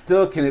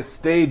still, can it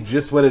stay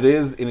just what it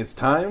is in its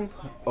time?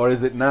 Or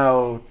is it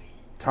now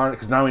tarnished?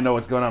 Because now we know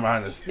what's going on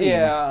behind the scenes.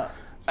 Yeah.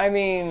 I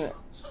mean,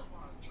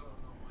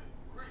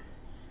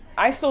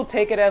 I still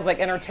take it as, like,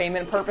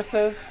 entertainment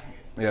purposes.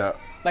 Yeah.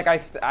 Like,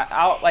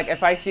 I'll like,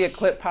 if I see a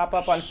clip pop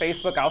up on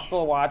Facebook, I'll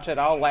still watch it.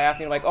 I'll laugh.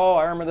 Like, oh,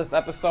 I remember this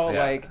episode.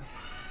 Yeah.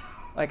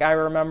 Like I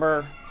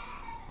remember...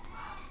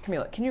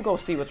 Camila, can you go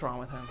see what's wrong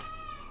with him?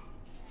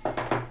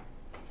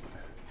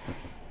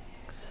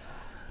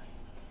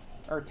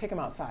 or take him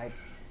outside.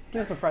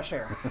 Give him some fresh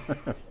air.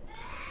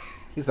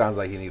 He sounds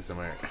like he needs some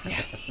air.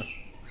 Yes.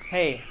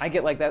 Hey, I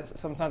get like that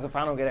sometimes if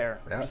I don't get air.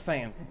 Yeah. I'm just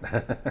saying.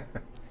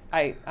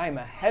 I'm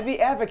a heavy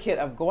advocate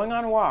of going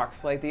on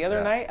walks. Like the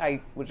other night,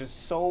 I was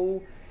just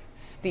so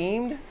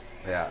steamed.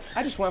 Yeah.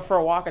 I just went for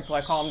a walk until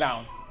I calmed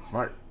down.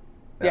 Smart.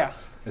 Yeah.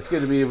 It's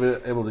good to be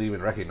able to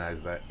even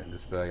recognize that and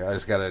just be like, I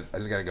just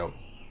gotta go.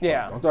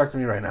 Yeah. Don't talk to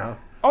me right now.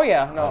 Oh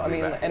yeah, no, I'll I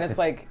be mean, back. and it's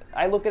like,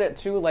 I look at it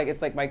too, like,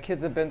 it's like my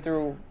kids have been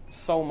through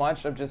so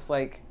much of just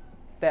like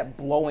that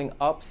blowing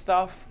up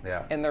stuff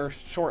in their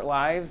short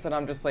lives. And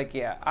I'm just like,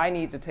 yeah, I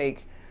need to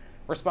take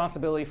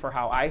responsibility for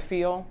how I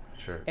feel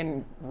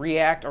and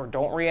react or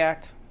don't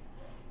react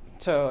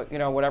to,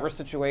 whatever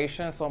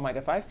situation. So I'm like,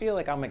 if I feel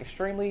like I'm like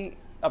extremely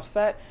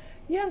upset,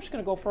 I'm just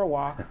going to go for a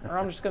walk or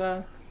I'm just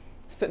going to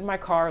sit in my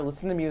car,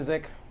 listen to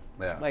music,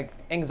 like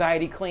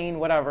anxiety clean,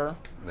 whatever.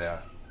 Yeah.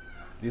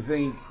 Do you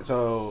think,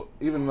 so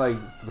even like,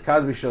 so the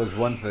Cosby Show is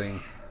one thing,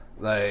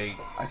 like,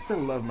 I still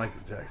love Michael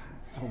Jackson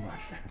so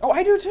much. Oh,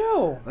 I do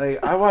too.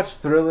 Like, I watched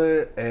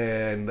Thriller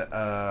and,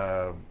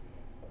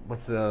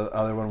 what's the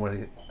other one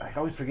where I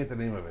always forget the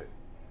name of it.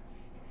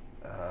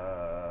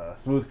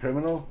 Smooth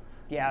Criminal?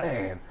 Yes.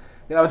 Man.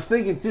 I was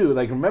thinking too,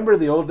 like, remember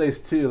the old days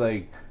too,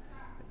 like,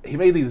 he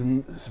made these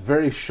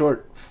very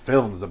short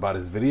films about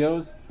his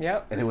videos.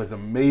 Yep. And it was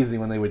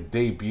amazing when they would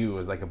debut. It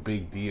was like a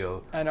big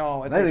deal. I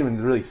know. I don't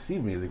even really see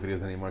music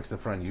videos anymore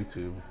except for on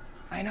YouTube.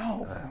 I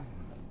know.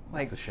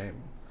 It's a shame.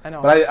 I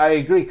know. But I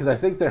agree because I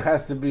think there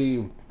has to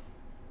be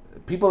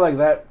people like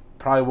that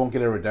probably won't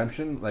get a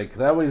redemption. Like,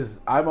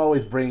 because I'm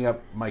always bringing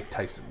up Mike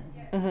Tyson,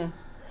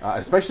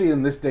 especially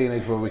in this day and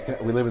age where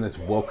we live in this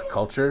woke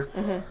culture,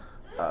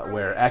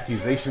 where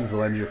accusations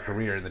will end your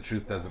career and the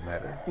truth doesn't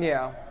matter.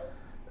 Yeah.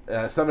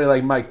 Somebody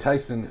like Mike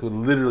Tyson who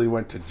literally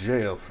went to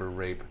jail for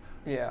rape.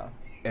 Yeah.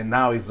 And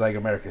now he's like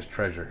America's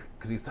treasure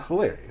because he's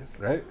hilarious,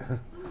 right?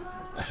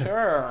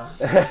 Sure.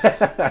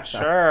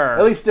 Sure.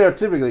 At least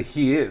stereotypically,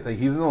 he is. Like,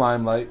 he's in the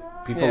limelight.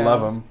 People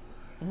love him.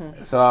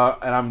 Mm-hmm. So,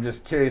 and I'm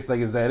just curious, like,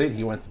 is that it?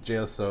 He went to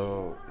jail,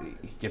 so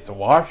he gets a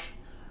wash?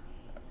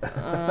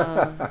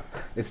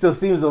 It still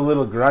seems a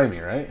little grimy,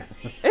 right?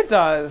 It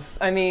does.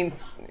 I mean,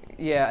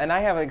 yeah, and I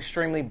have an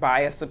extremely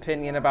biased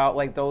opinion about,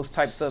 like, those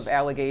types of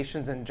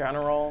allegations in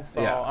general.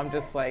 So I'm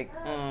just like,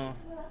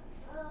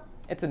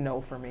 it's a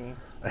no for me.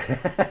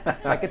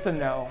 Like, it's a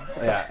no.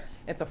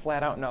 It's a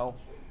flat out no.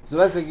 So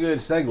that's a good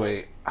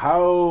segue.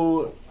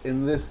 How,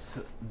 in this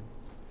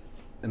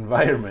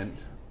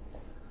environment,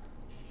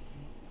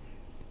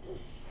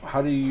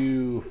 how do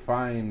you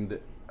find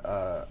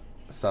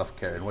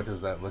self-care, and what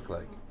does that look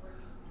like?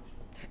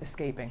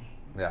 Escaping.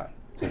 Yeah,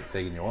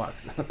 taking your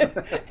walks.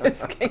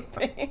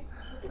 Escaping.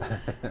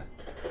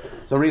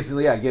 So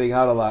recently, getting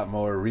out a lot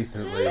more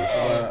recently.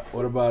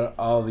 What about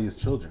all these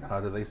children? How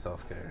do they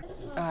self-care?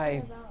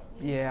 I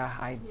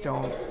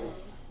don't.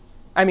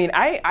 I mean,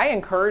 I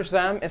encourage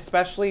them,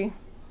 especially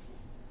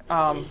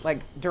like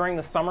during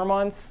the summer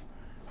months.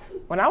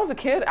 When I was a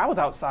kid, I was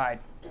outside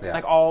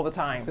like all the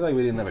time. I feel like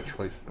we didn't have a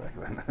choice back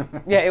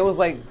then. Yeah, it was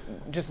like,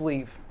 just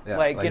leave. Yeah,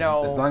 like,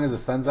 as long as the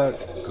sun's out,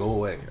 go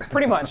away.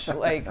 Pretty much.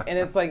 Like, and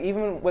it's like,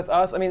 even with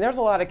us, I mean, there's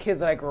a lot of kids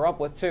that I grew up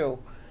with too.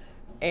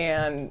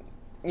 And,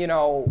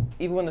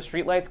 even when the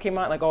street lights came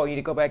on, like, oh, you need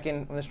to go back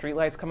in when the street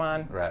lights come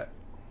on. Right.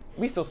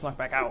 We still snuck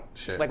back out.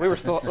 Shit. Like, we were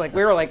still, like,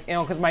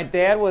 because my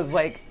dad was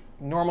like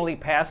normally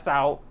passed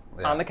out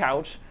on the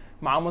couch.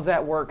 Mom was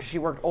at work. She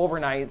worked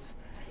overnights.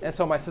 And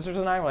so my sisters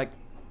and I were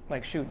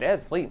like, shoot,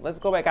 Dad's asleep. Let's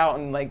go back out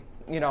and, like,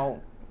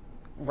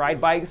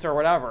 ride bikes or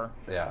whatever.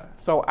 Yeah.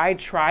 So I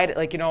tried,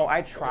 like,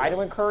 I try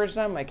to encourage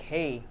them, like,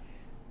 hey,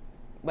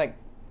 like,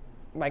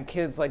 my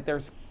kids, like,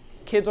 there's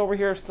kids over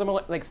here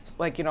similar,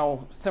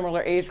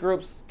 similar age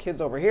groups,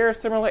 kids over here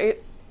similar age.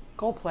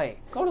 Go play.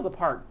 Go to the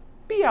park.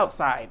 Be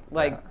outside.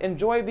 Like,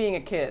 enjoy being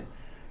a kid.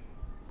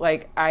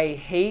 Like, I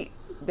hate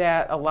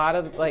that a lot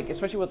of, like,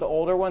 especially with the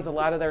older ones, a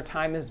lot of their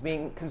time is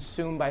being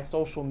consumed by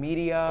social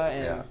media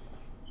and,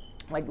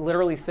 like,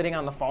 literally sitting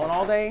on the phone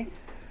all day.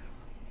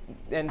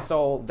 And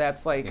so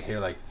that's like... You hear,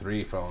 like,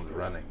 3 phones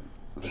running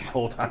this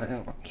whole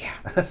time.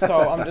 Yeah. So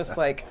I'm just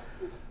like,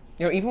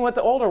 even with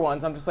the older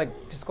ones, I'm just like,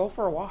 just go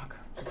for a walk.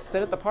 Just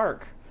sit at the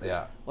park.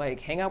 Yeah.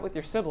 Like, hang out with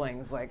your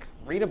siblings. Like,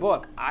 read a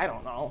book. I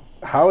don't know.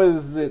 How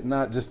is it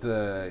not just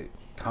a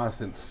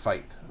constant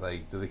fight?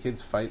 Like, do the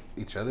kids fight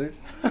each other?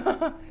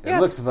 It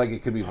looks like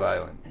it could be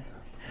violent.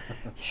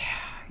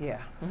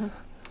 Yeah.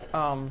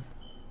 Mm-hmm.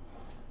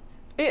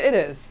 It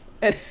is.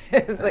 It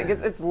is. Like,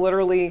 it's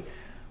literally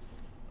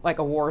like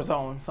a war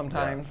zone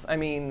sometimes. I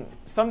mean,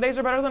 some days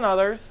are better than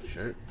others.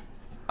 Sure.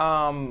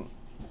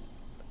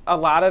 A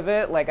lot of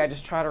it, like, I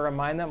just try to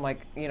remind them,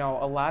 like, a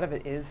lot of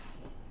it is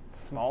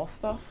small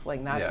stuff,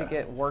 like, not to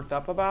get worked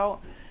up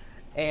about.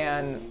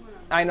 And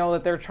I know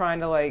that they're trying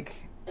to, like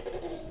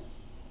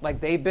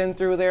they've been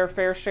through their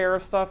fair share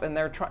of stuff, and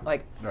they're trying,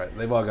 like... Right,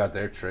 they've all got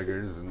their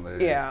triggers and their...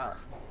 Yeah.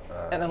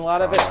 And then a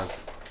lot of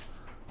it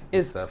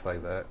is stuff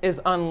like that. Is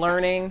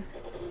unlearning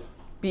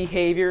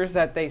behaviors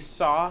that they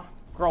saw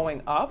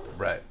growing up.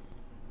 Right.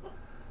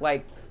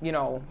 like, you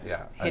know,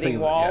 Yeah, I hitting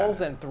think- walls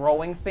yeah. and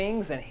throwing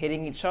things and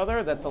hitting each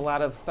other. That's a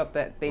lot of stuff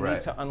that they Right.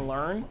 need to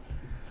unlearn.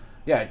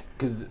 Yeah,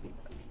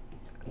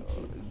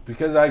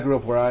 because I grew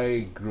up where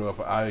I grew up,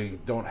 I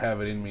don't have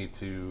it in me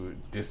to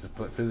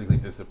physically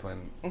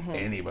discipline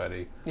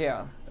anybody.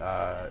 Yeah.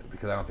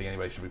 Because I don't think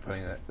anybody should be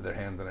putting their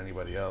hands on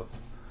anybody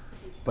else.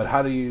 But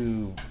how do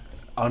you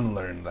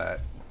unlearn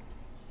that?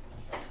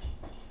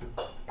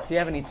 Do you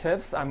have any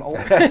tips? I'm old.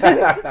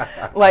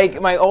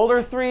 Like, my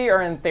older 3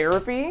 are in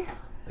therapy.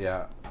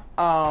 Yeah.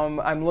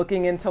 I'm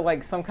looking into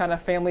like some kind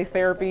of family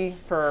therapy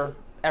for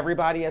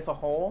everybody as a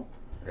whole.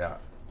 Yeah.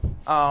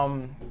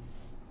 Um,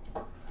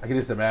 I can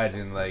just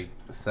imagine like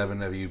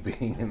 7 of you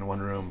being in one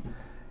room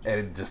and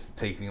it just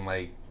taking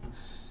like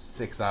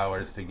 6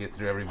 hours to get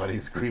through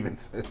everybody's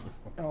grievances.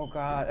 oh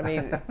God. I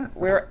mean,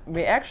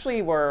 we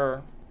actually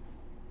were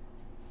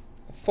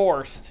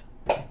forced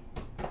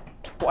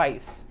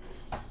twice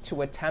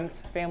to attempt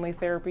family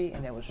therapy,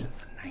 and it was just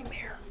a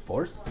nightmare.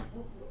 Forced?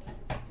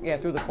 Yeah,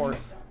 through the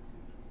course.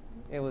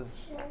 It was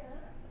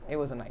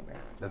a nightmare.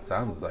 That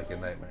sounds like a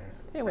nightmare.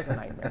 It was a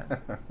nightmare.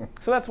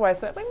 So that's why I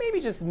said, like, maybe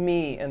just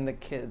me and the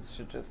kids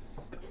should just.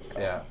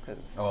 Yeah. 'Cause-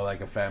 Oh,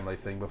 like a family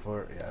thing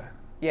before?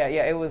 Yeah.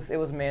 Yeah. It was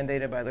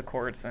mandated by the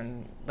courts,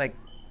 and like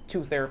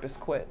 2 therapists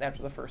quit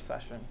after the first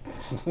session.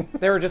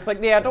 They were just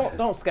like, yeah,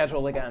 don't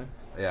schedule again.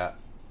 Yeah.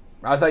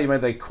 I thought you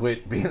meant they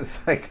quit being a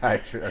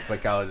psychiatrist or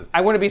psychologist.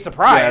 I wouldn't be Yeah,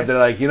 surprised. they're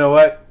like, you know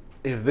what?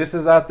 If this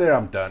is out there,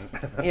 I'm done.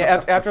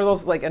 Yeah, after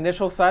those like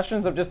initial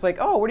sessions of just like,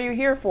 oh, what are you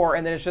here for?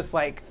 And then it's just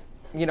like,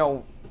 you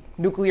know,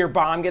 nuclear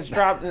bomb gets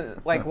dropped.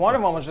 Like one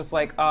of them was just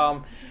like,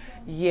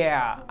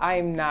 yeah,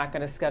 I'm not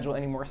going to schedule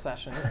any more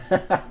sessions.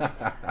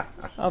 I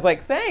was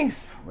like, thanks,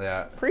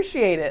 Yeah.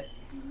 appreciate it.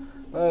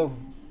 Well,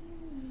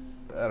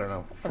 I don't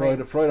know.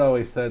 Freud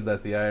always said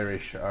that the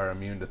Irish are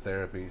immune to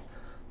therapy,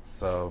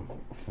 so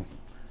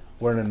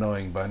we're an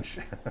annoying bunch.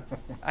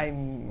 I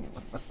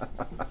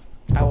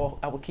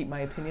will keep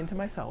my opinion to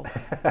myself.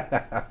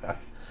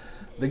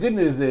 The good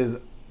news is,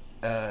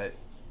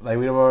 like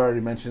we've already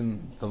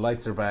mentioned, the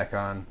lights are back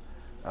on.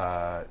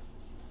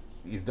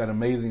 You've done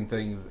amazing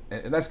things,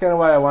 and that's kind of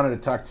why I wanted to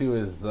talk to you.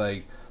 Is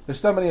like, there's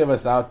so many of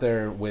us out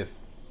there with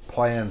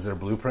plans or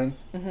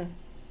blueprints,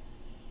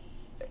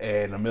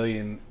 and a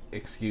million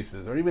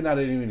excuses, or even not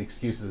even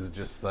excuses,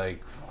 just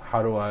like,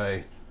 how do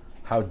I?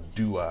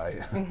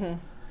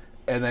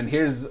 And then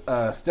here's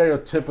a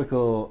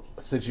stereotypical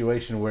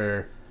situation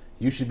where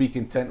you should be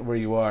content where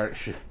you are,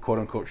 quote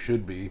unquote,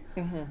 should be,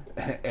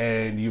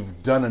 and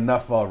you've done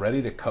enough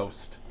already to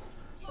coast.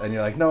 And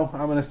you're like, no,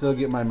 I'm going to still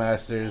get my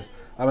master's.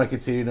 I'm going to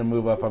continue to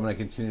move up. I'm going to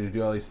continue to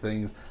do all these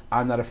things.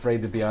 I'm not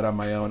afraid to be out on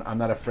my own. I'm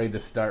not afraid to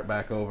start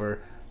back over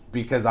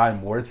because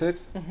I'm worth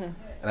it. And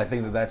I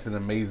think that that's an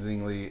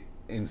amazingly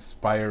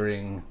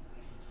inspiring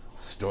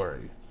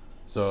story.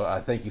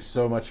 So thank you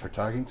so much for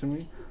talking to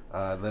me.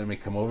 Letting me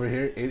come over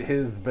here. It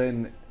has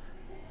been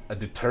a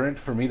deterrent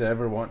for me to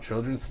ever want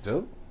children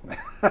still.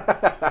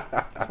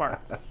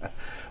 Smart.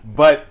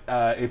 But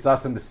it's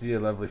awesome to see your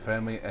lovely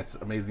family. It's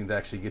amazing to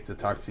actually get to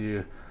talk to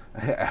you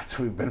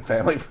after we've been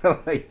family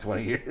for like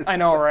 20 years. I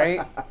know,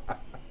 right?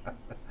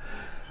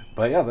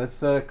 But yeah, let's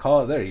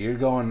call it there. You're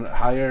going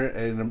higher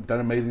and done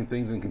amazing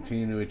things and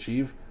continue to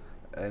achieve.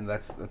 And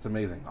that's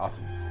amazing.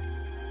 Awesome.